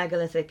impressive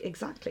megalithic.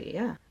 Exactly,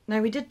 yeah.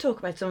 Now we did talk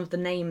about some of the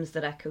names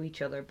that echo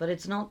each other, but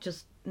it's not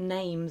just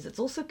names; it's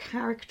also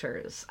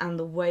characters and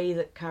the way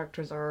that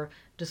characters are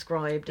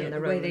described in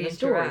their own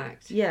story.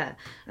 Yeah,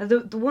 the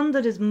one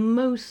that is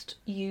most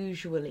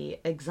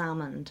usually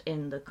examined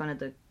in the kind of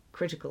the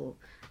critical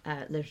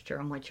literature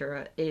on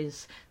Moytura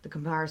is the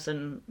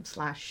comparison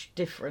 /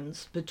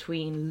 difference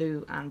between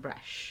Lugh and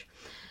Breis.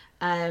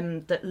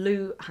 That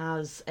Lugh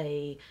has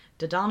a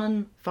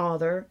Dedanan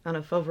father and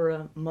a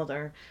Fovera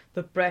mother,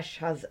 but Breis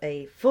has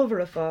a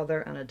Fovera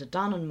father and a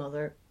Dedanan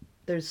mother.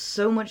 There's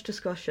so much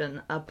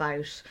discussion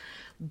about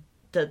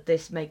that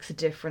this makes a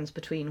difference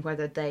between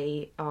whether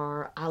they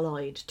are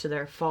allied to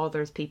their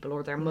father's people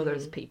or their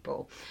mother's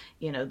people.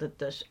 You know,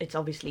 that it's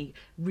obviously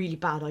really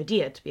bad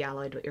idea to be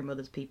allied with your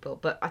mother's people.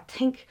 But I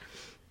think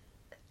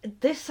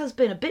this has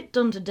been a bit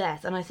done to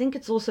death, and I think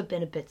it's also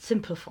been a bit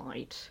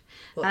simplified.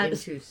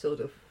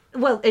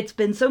 Well, it's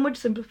been so much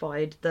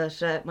simplified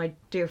that my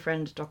dear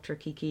friend Dr.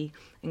 Kiki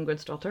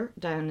Ingridsdottir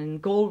down in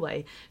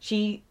Galway,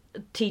 she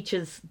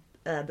teaches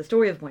the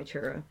story of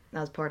Moytura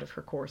as part of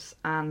her course,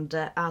 and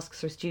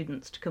asks her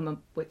students to come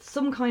up with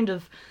some kind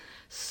of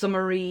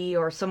summary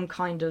or some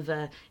kind of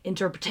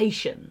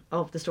interpretation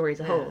of the story as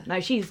a whole. Now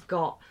she's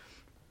got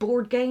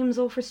board games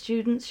all for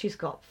students, she's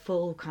got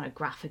full kind of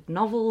graphic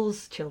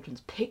novels,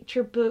 children's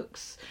picture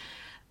books,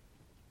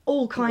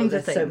 all kinds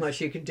of things. There's so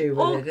much you can do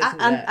with it, isn't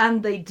there?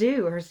 And they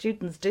do, her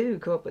students do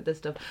come up with this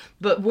stuff.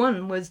 But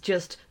one was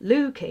just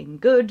Lugh King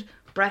good,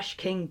 Breis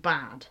King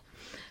bad.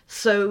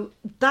 So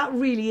that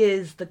really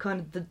is the kind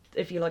of,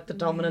 if you like, the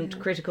dominant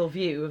critical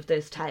view of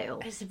this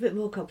tale. It's a bit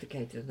more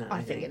complicated than that,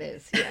 I think it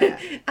is, yeah.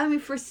 I mean,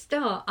 for a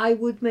start, I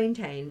would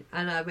maintain,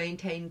 and I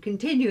maintain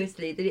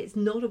continuously, that it's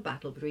not a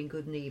battle between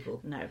good and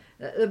evil. No.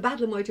 The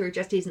Battle of Moytura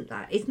just isn't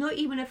that. It's not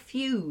even a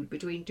feud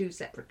between two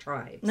separate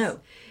tribes. No.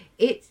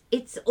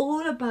 It's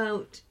all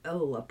about,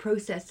 a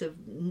process of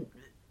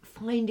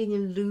finding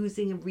and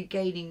losing and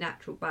regaining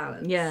natural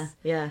balance. Yeah,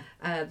 yeah.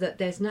 That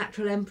there's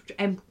natural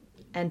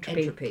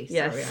entropy.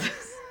 Yes.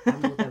 Sorry,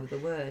 I'm all over the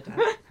word.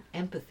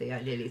 Empathy,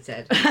 I nearly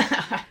said.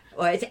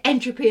 Or it's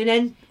entropy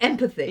and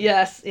empathy.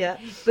 Yes, yeah.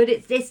 But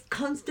it's this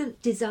constant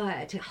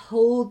desire to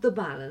hold the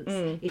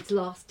balance. It's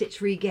lost,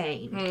 it's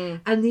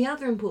regained. And the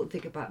other important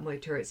thing about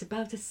Moytura, it's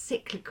about a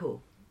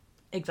cyclical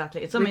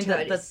Exactly. It's something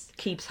that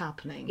keeps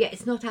happening. Yeah,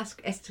 it's not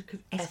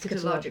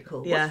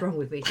eschatological. Yeah. What's wrong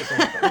with me today?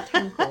 I've got my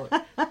tongue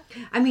caught.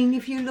 I mean,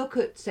 if you look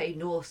at, say, the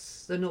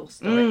Norse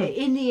story,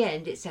 in the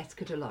end, it's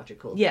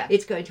eschatological. Yeah.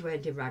 It's going to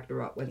end in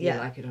Ragnarok, whether you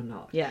like it or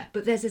not. Yeah.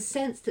 But there's a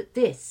sense that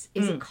this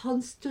is a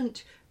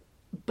constant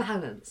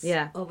balance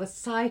of a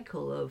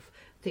cycle of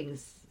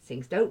things.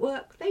 Things don't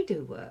work, they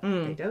do work.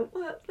 They don't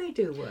work, they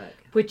do work.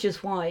 Which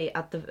is why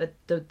at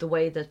the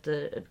way that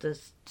the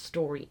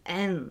story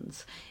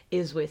ends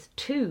is with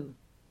two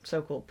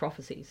so-called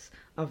prophecies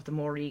of the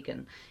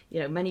Morrigan.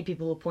 You know, many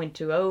people will point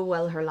to, oh,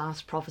 well, her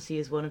last prophecy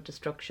is one of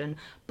destruction,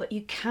 but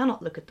you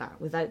cannot look at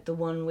that without the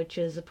one which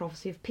is a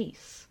prophecy of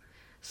peace.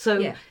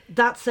 So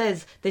that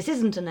says this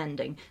isn't an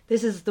ending.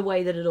 This is the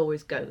way that it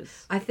always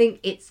goes. I think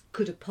it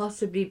could have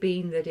possibly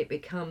been that it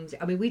becomes...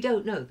 I mean, we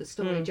don't know. The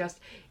story just...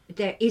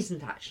 There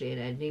isn't actually an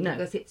ending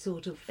because it's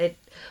sort of...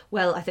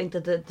 Well, I think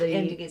that the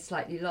ending is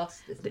slightly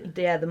lost, isn't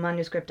it? The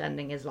manuscript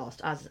ending is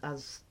lost,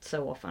 as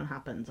so often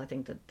happens. I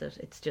think that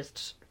it's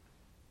just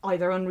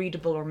either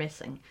unreadable or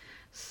missing.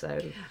 So,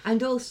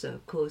 and also,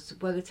 of course,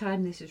 by the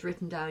time this is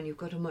written down, you've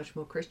got a much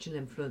more Christian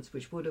influence,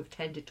 which would have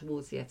tended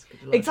towards the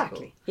eschatological.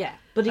 Exactly, yeah.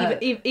 But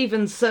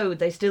even so,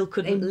 they still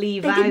couldn't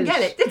leave out. They didn't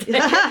get it, did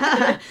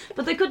they?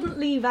 But they couldn't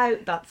leave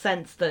out that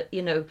sense that,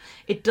 you know,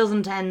 it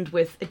doesn't end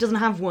with... It doesn't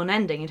have one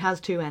ending, it has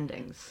two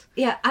endings.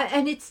 Yeah,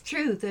 and it's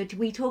true that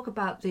we talk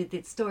about the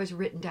stories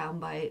written down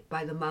by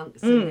the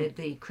monks and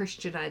the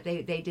Christian...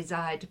 They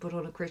desired to put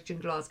on a Christian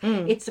gloss.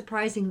 It's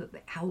surprising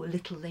how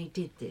little they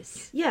did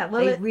this. Yeah,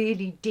 well... They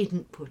really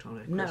didn't put on a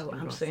Christian gloss. No,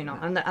 absolutely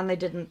not. And they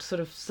didn't sort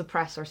of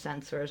suppress or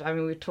censor it. I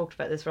mean, we talked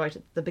about this right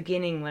at the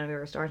beginning when we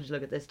were starting to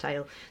look at this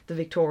tale.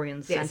 The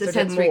Victorians censored the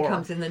censoring it more.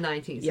 comes in the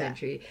 19th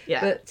century.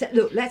 Yeah. But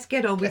look, let's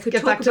get on. We could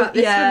talk about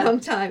this for a long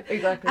time.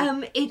 Exactly. I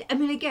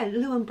mean, again,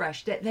 Llewellyn and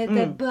Bresh,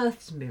 their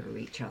births mirror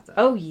each other.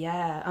 Oh,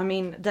 yeah. I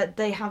mean, that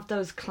they have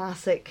those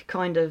classic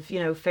kind of, you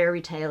know,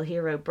 fairy tale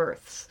hero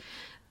births.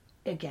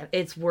 Again,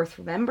 it's worth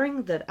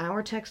remembering that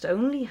our text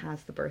only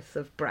has the birth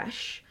of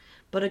Bresh.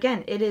 But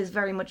again, it is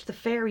very much the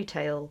fairy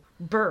tale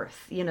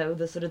birth, you know,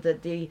 the sort of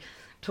the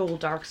tall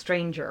dark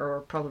stranger,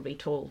 or probably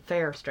tall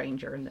fair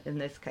stranger in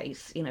this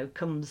case, you know,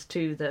 comes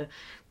to the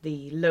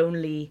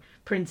lonely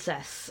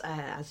princess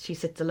as she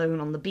sits alone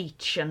on the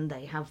beach, and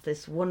they have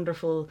this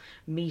wonderful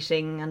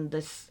meeting, and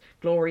this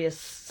glorious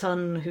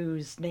son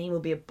whose name will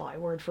be a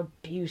byword for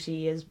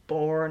beauty is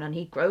born, and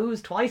he grows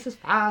twice as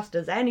fast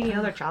as any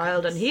other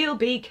child, and he'll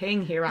be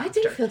king hereafter.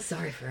 I do feel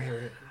sorry for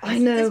him. I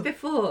know. This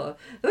before.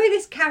 The way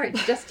this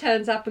character just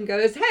turns up and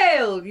goes,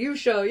 "Hail, you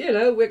shall, you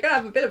know, we're going to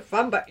have a bit of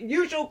fun, but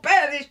you shall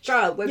bear this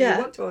child, whether you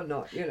want to or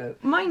not, you know."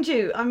 Mind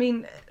you, I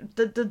mean,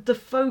 the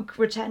folk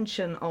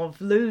retention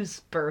of Lou's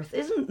birth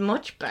isn't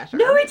much better.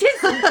 No, it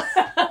isn't.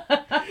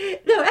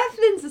 No,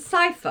 Ethelyn's a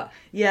cipher.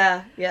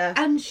 Yeah, yeah.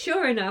 And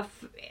sure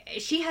enough,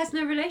 she has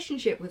no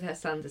relationship with her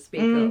son to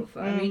speak of.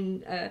 I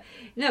mean,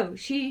 no,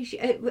 she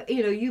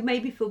you know, you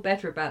maybe feel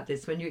better about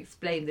this when you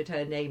explain that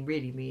her name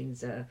really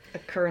means a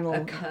kernel.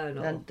 A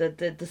kernel. And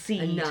the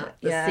seed. A nut,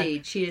 the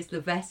seed. She is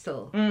the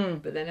vessel,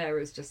 but then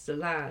Era's just the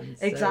land.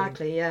 So.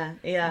 Exactly, yeah.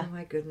 Oh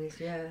my goodness,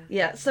 yeah.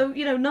 Yeah, so,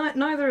 you know,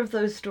 neither of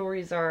those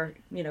stories are,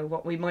 you know,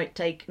 what we might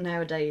take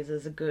nowadays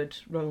as a good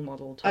role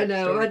model type I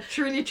know, story. I had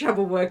truly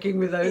trouble working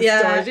with those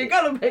stories. You've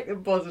got to make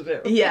them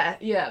positive.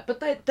 Yeah,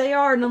 but they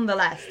are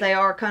nonetheless, they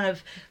are kind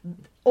of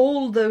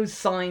all those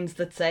signs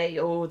that say,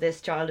 oh,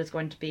 this child is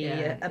going to be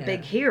a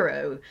big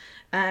hero.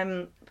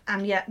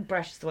 And yet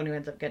Bresh is the one who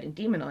ends up getting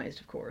demonised,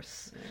 of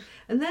course. Yeah.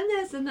 And then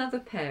there's another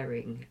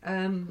pairing,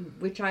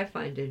 which I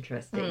find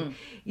interesting.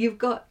 You've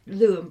got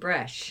Llew and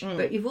Bresh,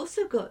 but you've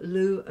also got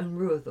Llew and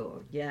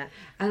Ruathorn. Yeah.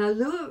 And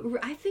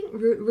I think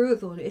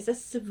Ruathorn is a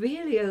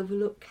severely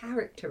overlooked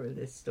character in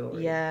this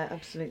story. Yeah,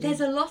 absolutely.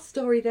 There's a lost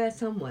story there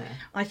somewhere.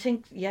 I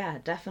think, yeah,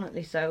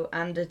 definitely so.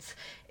 And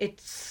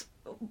it's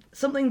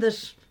something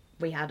that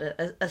we had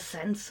a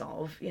sense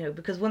of, you know,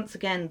 because once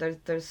again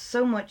there's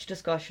so much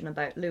discussion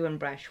about Llew and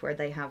Bresh where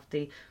they have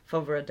the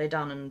Fovera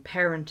Dedanan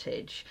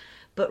parentage,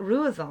 but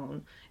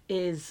Ruathorn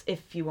is,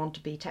 if you want to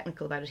be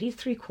technical about it, he's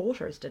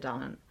 3/4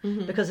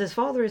 Dedanan, because his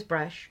father is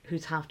Bresh,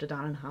 who's half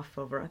Dedanan, half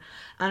Fovera,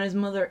 and his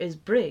mother is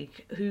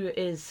Brig, who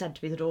is said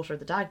to be the daughter of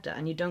the Dagda,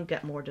 and you don't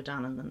get more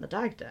Dedanan than the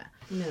Dagda.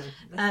 No,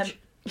 that's true.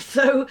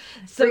 So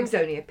Brig's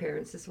only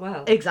appearance as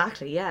well.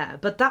 Exactly, yeah.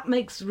 But that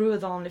makes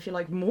Ruathorn, if you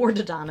like, more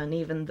Dedanan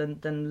even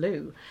than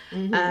Llew.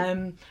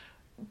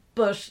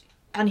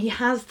 And he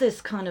has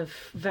this kind of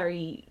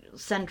very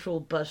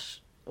central but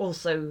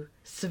also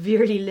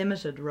severely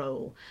limited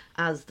role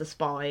as the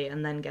spy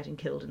and then getting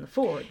killed in the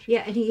forge.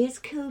 Yeah, and he is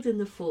killed in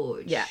the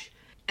forge. Yeah.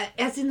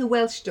 As in the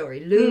Welsh story,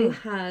 Llew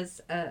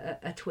has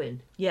a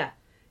twin. Yeah.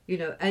 You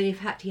know, and in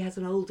fact he has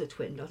an older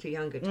twin, not a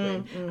younger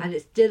twin. And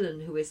it's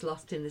Dylan who is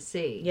lost in the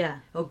sea. Yeah.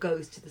 Or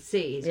goes to the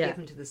sea, is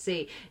given to the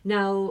sea.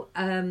 Now,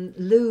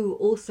 Llew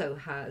also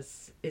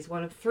is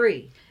one of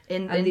three.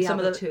 And the some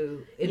other of the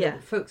two in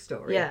the folk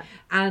story. Yeah.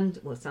 And,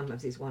 well,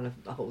 sometimes he's one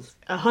of the whole...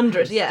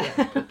 100,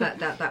 yeah. But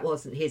that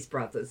wasn't his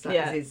brothers.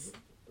 That was his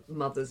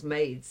mother's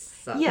maid's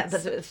sons. Yeah,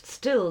 but it's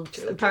still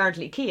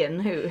apparently Cian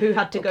who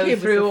had to go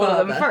through all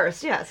of them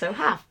first. Yeah, so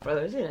half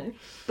brothers, you know.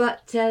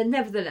 But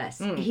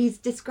nevertheless, he's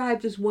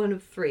described as one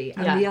of 3,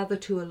 and the other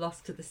 2 are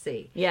lost to the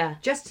sea. Yeah.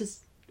 Just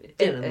as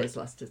Dylan was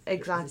lost to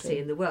the sea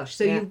in the Welsh.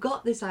 So you've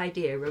got this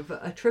idea of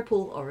a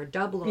triple or a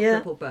double or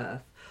triple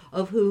birth,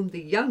 of whom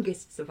the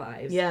youngest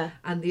survives,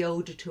 and the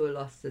older 2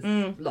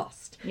 are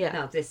lost. Yeah.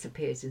 Now, this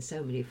appears in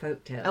so many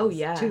folktales. Oh,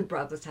 yeah. 2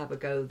 brothers have a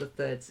go, the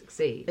third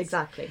succeeds.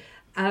 Exactly.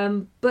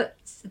 But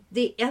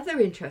the other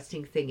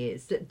interesting thing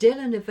is that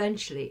Dylan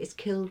eventually is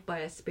killed by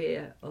a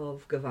spear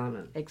of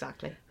Govannon.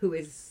 Exactly. Who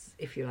is,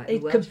 if you like, the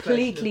Welsh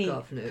version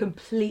of Gofnu.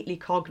 Completely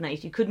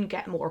cognate. You couldn't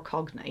get more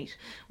cognate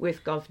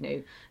with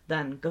Gofnu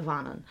than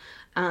Govannon.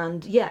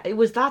 And yeah, it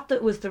was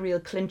that was the real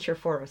clincher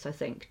for us, I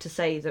think, to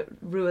say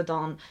that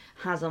Ruadán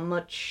has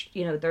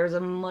there's a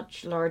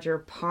much larger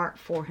part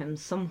for him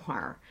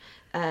somewhere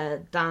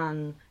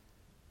than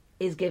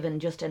is given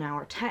just in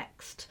our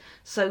text.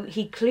 So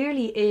he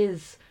clearly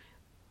is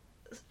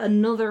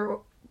another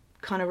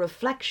kind of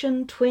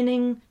reflection,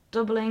 twinning,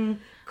 doubling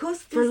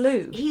for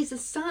Lugh. He's a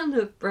son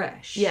of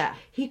Bresh. Yeah.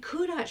 He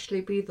could actually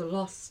be the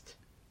lost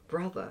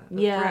brother of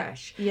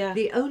Bresh. Yeah.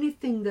 The only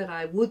thing that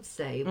I would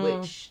say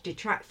which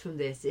detracts from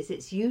this is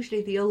it's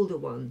usually the older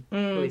one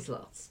who is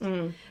lost.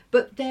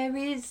 But there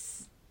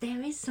is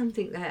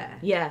something there.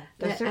 Yeah,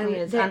 there certainly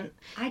is. And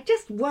I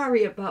just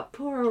worry about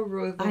poor old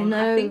Ruadán. I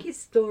know. I think his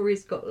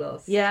stories got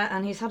lost. Yeah,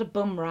 and he's had a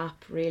bum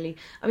rap, really.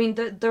 I mean,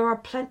 there are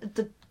plenty...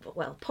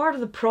 part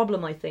of the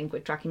problem, I think,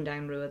 with tracking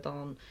down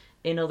Ruadán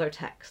in other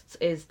texts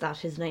is that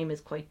his name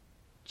is quite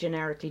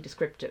generically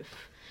descriptive.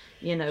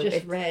 You know,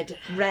 just red.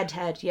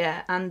 Redhead,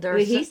 yeah. And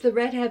there's... Well, he's the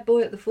redhead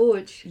boy at the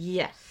forge.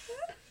 Yes.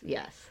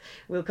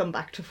 We'll come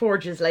back to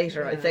forges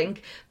later, I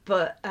think.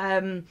 But...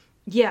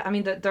 yeah, I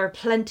mean, there are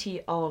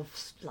plenty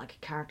of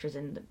characters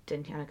in the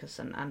Dintianicus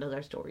and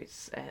other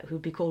stories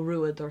who'd be called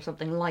Ruad or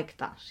something like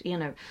that, you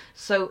know.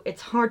 So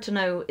it's hard to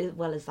know,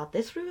 is that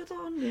this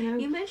Ruadán, you know?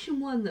 You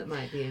mentioned one that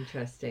might be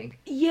interesting.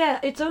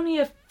 Yeah, it's only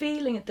a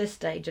feeling at this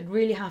stage. I'd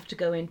really have to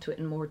go into it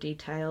in more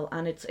detail,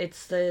 and it's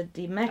the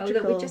metrical... Oh,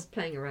 look, we're just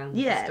playing around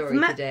with the story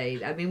today.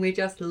 I mean, we're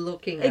just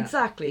looking at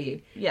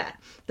the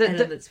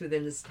elements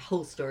within the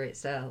whole story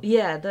itself.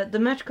 Yeah, the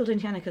metrical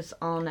Dintianicus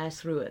on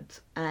Es Ruad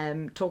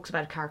talks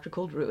about a character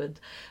called Ruad,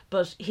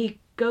 but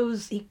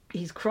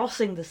he's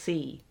crossing the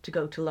sea to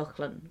go to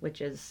Lochlin,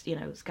 which is, you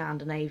know,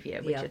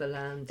 Scandinavia, the other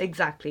land.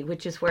 Exactly,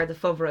 which is where the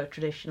Fovra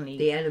traditionally,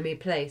 the enemy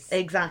place.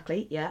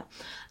 Exactly, yeah.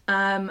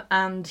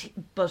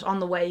 But on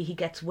the way he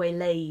gets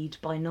waylaid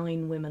by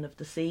 9 women of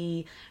the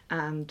sea,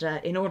 and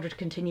in order to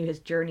continue his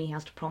journey he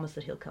has to promise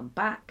that he'll come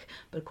back,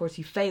 but of course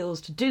he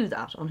fails to do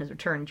that on his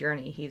return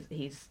journey.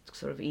 He's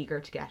sort of eager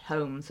to get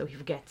home, so he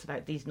forgets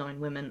about these 9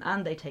 women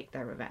and they take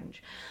their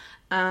revenge.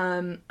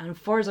 And as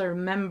far as I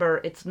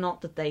remember, it's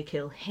not that they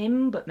kill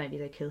him, but maybe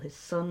they kill his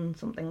son,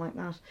 something like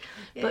that.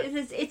 But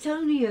it's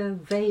only a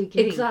vague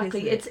link,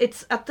 exactly. isn't it?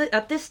 It's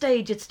at this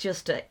stage, it's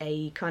just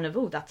a kind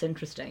of, that's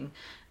interesting.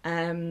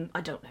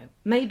 I don't know.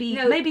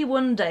 Maybe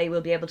one day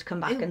we'll be able to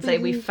come back and say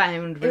we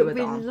found Ruadán. It would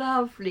be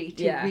lovely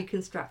to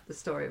reconstruct the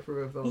story of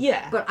Ruadán.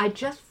 Yeah. But I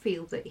just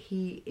feel that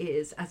he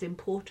is as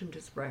important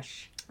as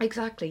Bresh.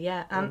 Exactly,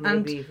 yeah. And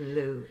maybe even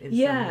Lugh in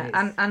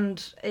some ways.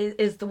 And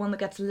is the one that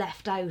gets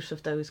left out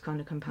of those kind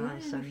of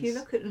comparisons. Yeah, if you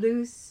look at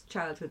Lugh's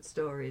childhood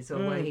stories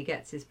or where he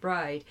gets his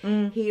bride,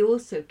 he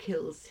also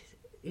kills...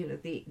 You know,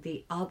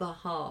 the other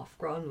half,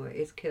 Gronwy,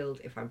 is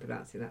killed, if I'm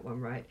pronouncing that one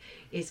right,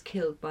 is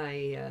killed by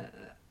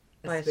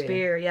a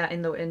spear,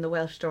 in the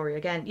Welsh story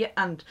again. Yeah,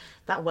 and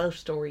that Welsh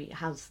story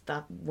has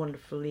that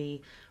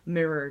wonderfully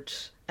mirrored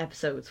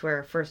episodes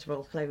where, first of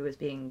all, Lugh is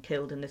being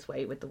killed in this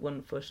way with the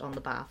 1 foot on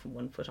the bath and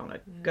 1 foot on a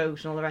goat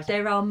and all the rest.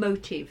 There are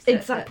motifs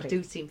that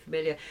do seem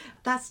familiar.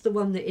 That's the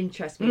one that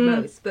interests me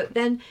most. But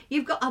then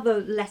you've got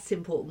other less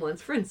important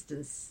ones. For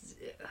instance,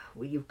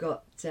 you've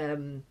got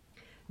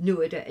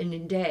Nuada and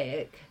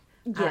Indaic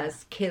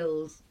as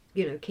kills,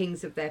 you know,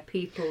 kings of their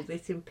people,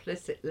 this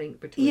implicit link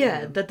between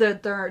them.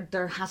 That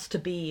there has to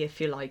be, if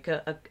you like,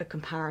 a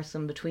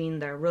comparison between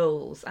their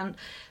roles. And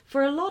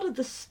for a lot of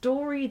the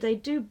story, they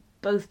do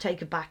both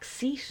take a back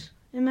seat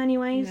in many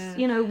ways. Yeah.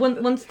 You know,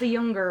 once the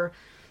younger,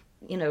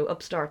 you know,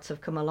 upstarts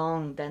have come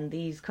along, then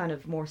these kind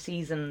of more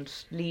seasoned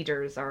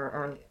leaders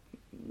are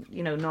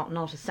you know,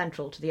 not as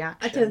central to the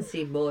action. I don't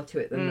see more to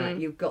it than that.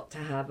 You've got to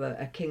have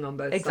a king on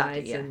both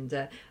sides. Yeah. And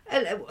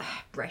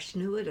Bresh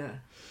Nuada.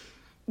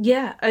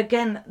 Yeah,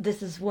 again,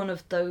 this is one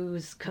of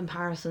those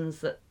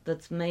comparisons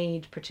that's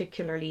made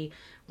particularly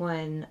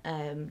when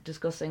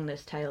discussing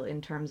this tale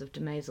in terms of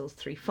Dumézil's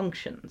 3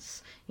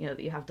 functions. You know,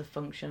 that you have the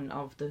function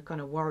of the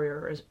kind of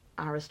warrior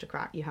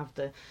aristocrat, you have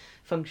the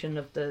function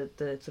of the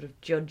sort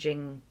of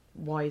judging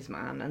wise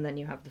man, and then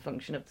you have the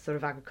function of the sort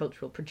of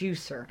agricultural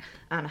producer,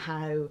 and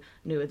how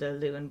Nuada,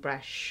 Lugh and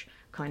Bresh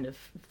kind of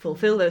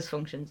fulfill those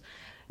functions.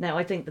 Now,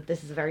 I think that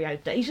this is a very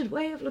outdated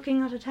way of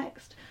looking at a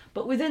text,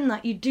 but within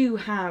that you do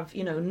have,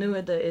 you know,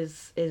 Nuada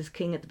is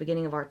king at the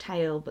beginning of our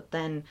tale, but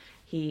then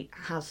he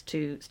has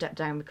to step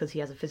down because he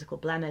has a physical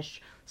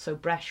blemish. So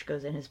Bresh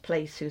goes in his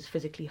place, who's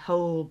physically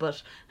whole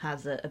but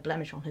has a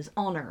blemish on his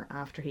honour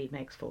after he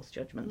makes false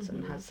judgments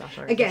and has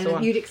satire. Again, and so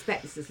on. You'd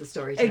expect this as a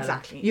storyteller.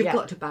 Exactly. You've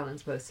got to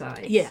balance both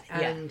sides. Yeah.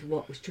 And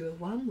what was true of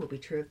one will be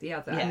true of the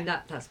other. Yeah. I mean,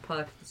 that's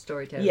part of the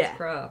storyteller's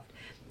craft.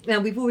 Now,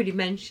 we've already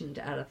mentioned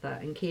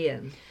Eletha and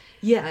Cian.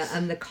 Yes.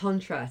 And the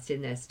contrast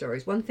in their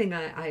stories. One thing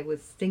I was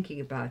thinking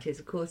about is,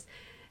 of course,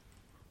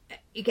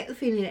 you get the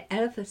feeling that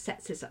Eletha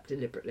sets this up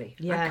deliberately.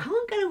 Yeah. I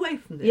can't get away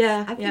from this.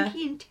 Yeah, I think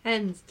he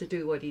intends to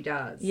do what he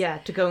does. Yeah,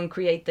 to go and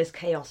create this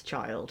chaos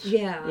child.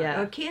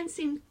 Yeah. Cian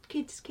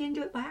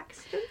do it by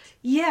accident?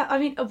 Yeah, I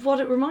mean, what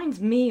it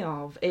reminds me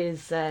of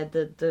is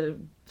the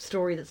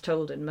story that's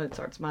told in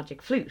Mozart's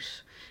Magic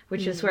Flute,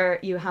 which is where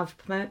you have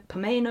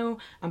Pomeno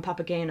and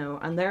Papageno,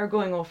 and they're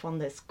going off on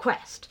this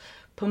quest.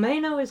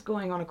 Pomeno is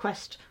going on a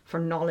quest for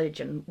knowledge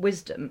and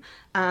wisdom,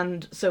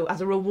 and so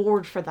as a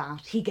reward for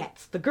that, he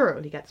gets the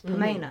girl, he gets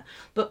Pomena.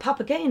 But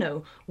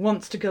Papageno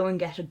wants to go and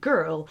get a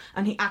girl,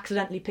 and he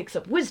accidentally picks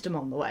up wisdom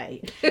on the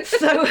way.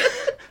 So...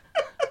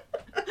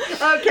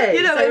 Okay,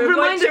 you know, so it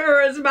reminded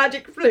her as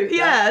Magic Flute.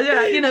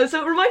 Yeah, you know,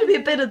 so it reminded me a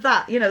bit of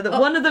that, you know, that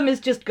one of them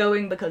is just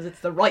going because it's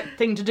the right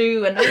thing to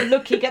do, and oh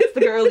look, he gets the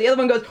girl. The other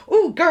one goes,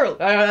 oh girl,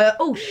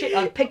 oh shit,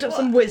 I picked up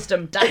some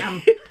wisdom.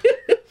 Damn.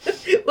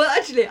 Well,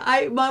 actually,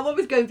 what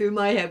was going through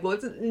my head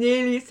wasn't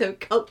nearly so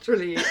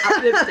culturally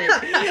uplifting.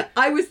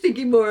 I was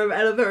thinking more of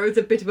Eletha as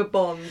a bit of a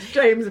Bond,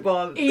 James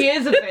Bond. He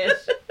is a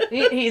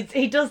bit.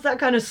 He does that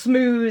kind of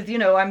smooth, you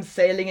know, I'm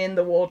sailing in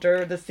the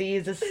water, the sea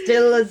is as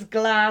still as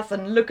glass,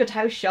 and look at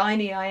how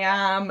shiny I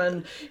am,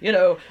 and, you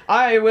know,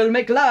 I will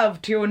make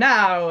love to you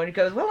now. And he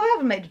goes, well, I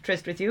haven't made a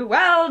tryst with you.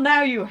 Well,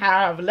 now you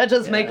have. Let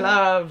us make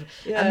love.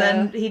 Yeah. And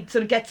then he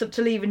sort of gets up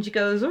to leave, and she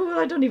goes, oh,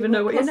 I don't even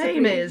know what your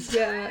name is.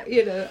 Yeah,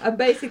 you know, and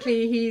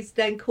basically he's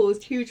then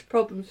caused huge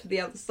problems for the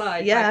other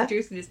side by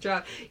producing this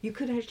child. You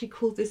could actually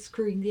call this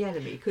screwing the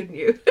enemy, couldn't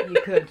you?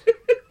 You could.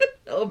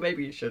 Or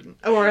maybe you shouldn't.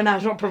 Or an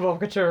agent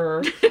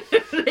provocateur.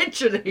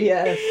 Literally.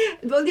 Yes.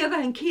 But on the other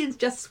hand, Cian's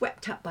just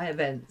swept up by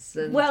events.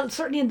 And... Well,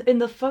 certainly in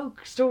the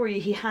folk story,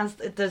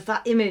 there's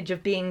that image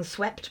of being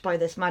swept by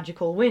this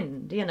magical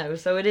wind, you know,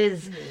 so it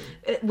is,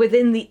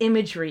 within the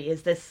imagery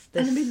is this...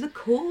 And I mean,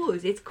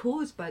 it's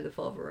caused by the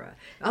Fovera.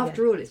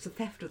 After all, it's the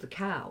theft of the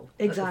cow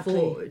at the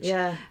forge.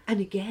 Yeah.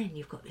 And again,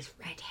 you've got this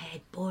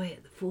red-haired boy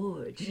at the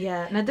forge.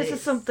 Yeah. Now, this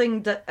is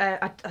something that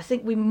I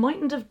think we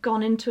mightn't have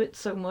gone into it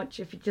so much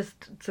if you just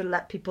to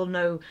let people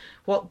know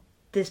what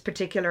this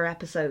particular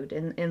episode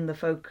in the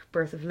folk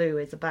Birth of Lugh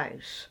is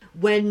about.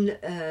 When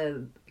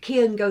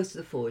Cian goes to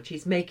the forge,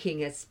 he's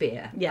making a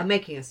spear. Yeah.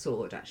 Making a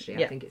sword,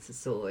 actually. I think it's a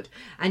sword.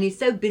 And he's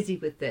so busy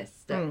with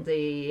this that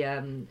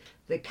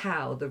the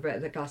cow,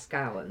 the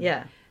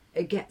Glasgowan,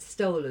 it gets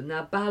stolen.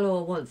 Now,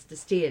 Balor wants to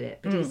steal it,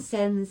 but he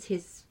sends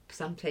his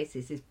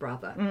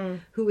brother,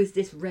 who is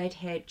this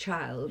red-haired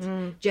child,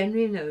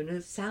 generally known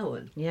as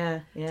Samhain,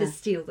 to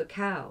steal the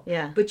cow.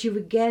 Yeah. But you've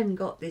again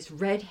got this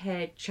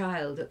red-haired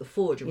child at the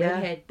forge, a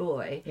red-haired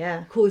boy,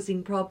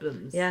 causing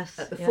problems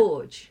at the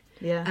forge.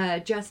 Yeah.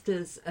 Just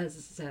as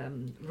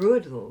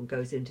Ruadhorn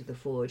goes into the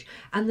forge.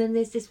 And then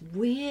there's this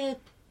weird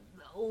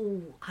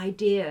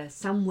idea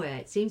somewhere,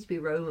 it seems to be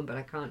Roman, but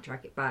I can't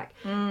track it back,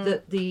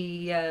 that the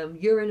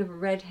urine of a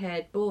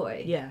red-haired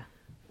boy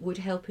would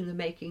help in the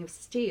making of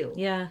steel.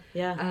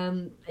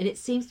 And it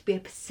seems to be a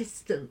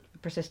persistent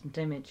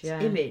image.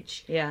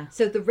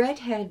 So the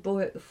red-haired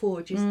boy at the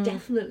forge is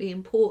definitely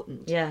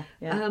important.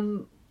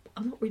 I'm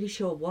not really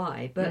sure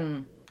why, but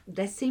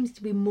there seems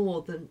to be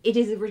more than... It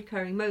is a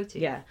recurring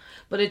motive. Yeah,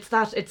 but it's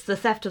the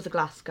theft of the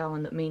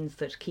Glasgowan that means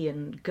that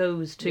Cian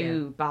goes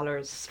to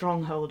Balor's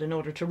stronghold in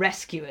order to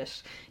rescue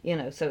it, you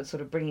know, so it's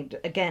sort of bringing,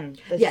 again,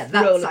 this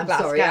role of I'm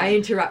sorry, I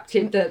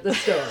interrupted the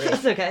story.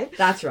 That's okay.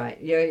 That's right.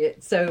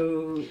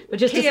 So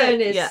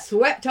Cian is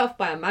swept off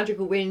by a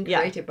magical wind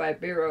created by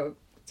Biro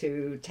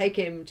to take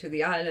him to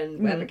the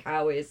island where the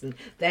cow is, and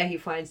there he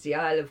finds the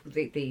Isle of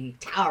the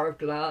Tower of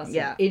Glass.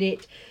 And in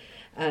it,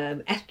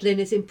 Ethlyn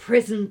is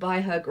imprisoned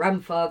by her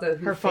grandfather,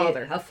 her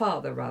father,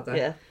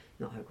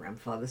 not her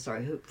grandfather,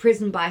 sorry,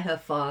 imprisoned by her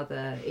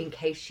father in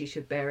case she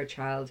should bear a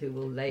child who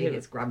will lay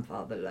his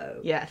grandfather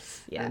low.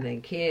 And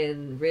then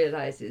Cian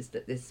realises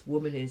that this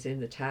woman is in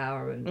the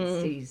tower and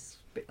sees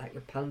a bit like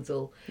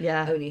Rapunzel.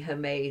 Only her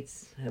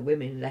maids, her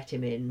women, let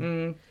him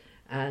in.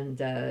 And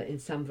in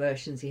some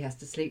versions he has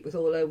to sleep with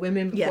all her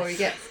women before he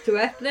gets to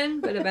Ethlyn,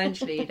 but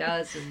eventually he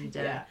does. And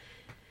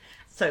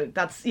so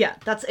that's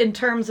in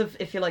terms of,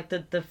 if you like,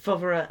 the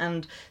Fovera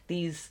and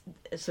these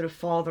sort of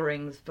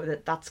fatherings,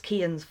 but that's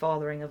Cian's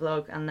fathering of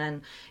Lugh, and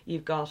then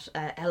you've got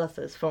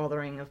Eletha's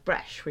fathering of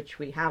Bresh, which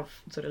we have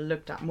sort of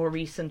looked at more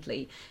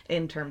recently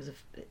in terms of,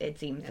 it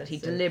seems that he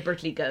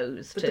deliberately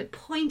goes but to... the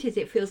point is,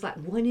 it feels like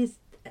one is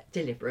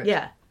deliberate.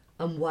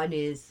 and one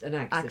is an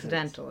accident.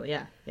 Accidental,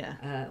 yeah.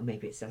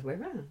 Maybe it's the other way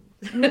around.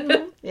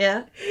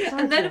 Yeah.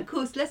 And then, of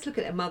course, let's look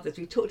at their mothers.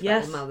 We talked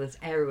about their mothers,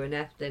 Eru and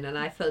Ethlyn, and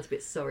I felt a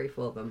bit sorry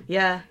for them.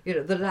 Yeah. You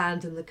know, the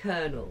land and the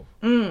colonel,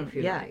 if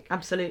you like.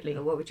 Absolutely.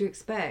 And what would you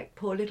expect?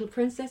 Poor little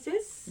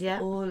princesses? Yeah.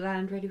 Or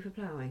land ready for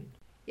ploughing?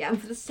 Yeah, and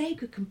for the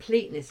sake of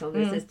completeness on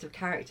this list of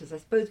characters, I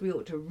suppose we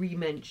ought to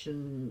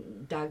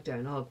re-mention Dagda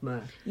and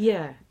Ogma.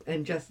 Yeah.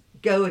 And just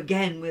go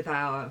again with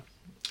our...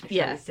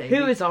 Yeah.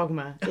 Who is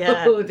Ogma?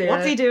 Yeah. Oh,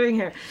 what's he doing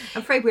here?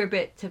 I'm afraid we're a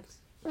bit...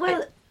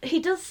 Well, he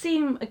does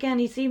seem, again,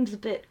 he seems a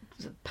bit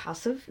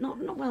passive. Not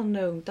well,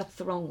 no, that's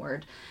the wrong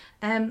word.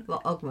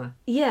 Ogma?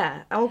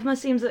 Yeah, Ogma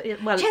seems,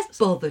 just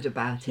bothered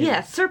about him.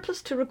 Yeah,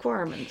 surplus to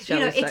requirements,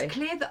 shall we say. It's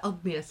clear that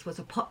Ogmius was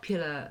a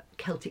popular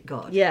Celtic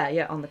god.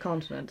 Yeah, on the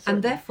continent. Certainly.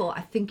 And therefore,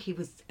 I think he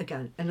was,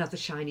 again, another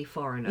shiny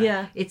foreigner.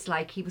 Yeah. It's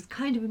like he was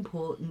kind of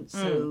important,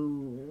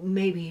 so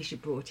maybe he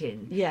should be brought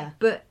in. Yeah.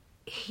 But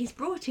he's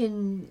brought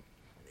in...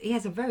 He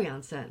has a very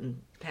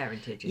uncertain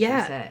parentage, as you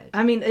said.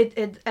 I mean,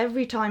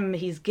 every time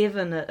he's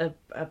given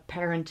a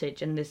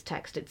parentage in this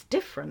text, it's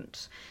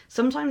different.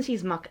 Sometimes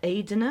he's Mac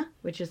Aidina,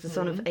 which is the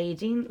son of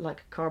Aidin,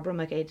 like Carbra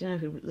Mac Aidina,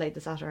 who laid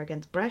the satire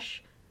against Bresh.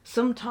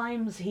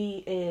 Sometimes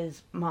he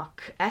is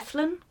Mac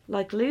Ethlyn,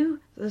 like Lugh,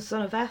 the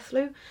son of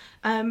Ethlu.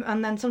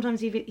 And then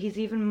sometimes he's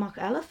even Mac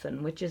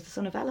Elathan, which is the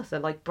son of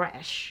Elatha, like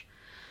Bresh.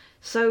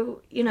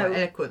 So, you know... Or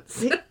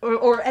eloquence.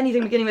 or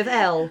anything beginning with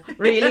L,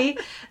 really.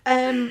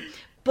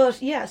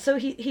 But yeah, so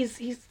he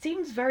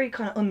seems very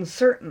kind of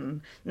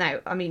uncertain.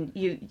 Now, I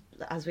mean,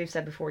 as we've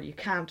said before, you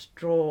can't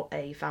draw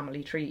a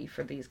family tree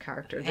for these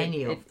characters.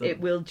 Any of them. It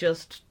will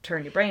just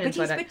turn your brain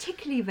inside out. But he's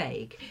particularly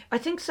vague. I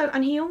think so,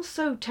 and he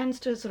also tends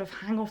to sort of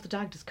hang off the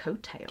Dagda's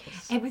coattails.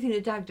 Everything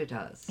the Dagda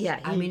does. Yeah.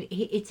 I mean,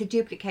 it's a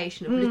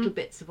duplication of little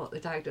bits of what the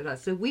Dagda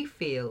does. So we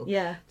feel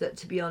that,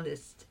 to be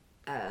honest...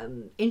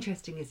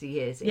 interesting as he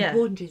is,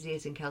 important as he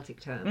is in Celtic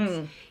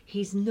terms,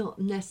 he's not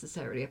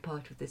necessarily a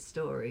part of this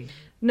story.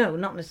 No,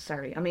 not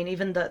necessarily. I mean,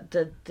 even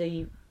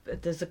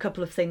there's a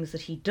couple of things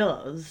that he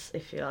does,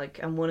 if you like,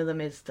 and one of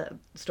them is the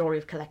story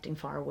of collecting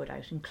firewood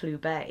out in Clew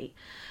Bay.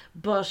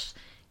 But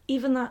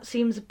even that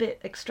seems a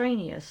bit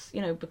extraneous,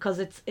 you know, because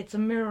it's a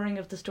mirroring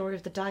of the story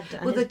of the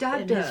Dagda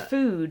and his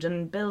food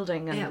and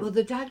building. And... Yeah, well,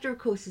 the Dagda, of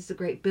course, is the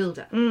great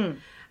builder.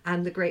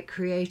 And the great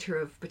creator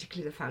of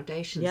particularly the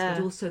foundations,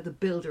 but also the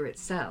builder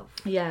itself.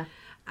 Yeah.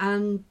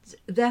 And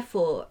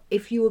therefore,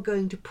 if you were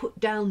going to put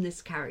down this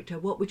character,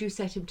 what would you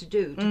set him to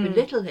do? To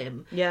belittle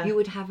him, you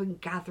would have him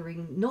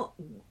gathering,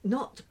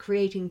 not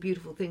creating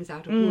beautiful things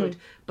out of wood,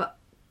 but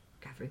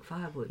gathering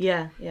firewood.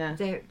 Yeah.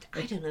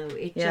 I don't know,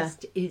 it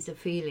just is a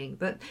feeling.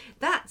 But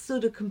that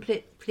sort of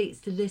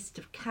completes the list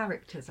of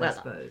characters, I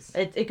suppose.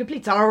 It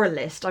completes our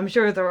list. I'm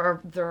sure there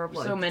are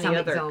so many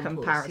other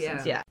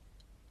comparisons. Yeah.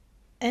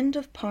 End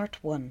of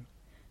part 1.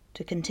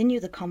 To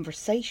continue the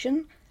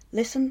conversation,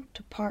 listen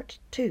to part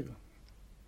 2.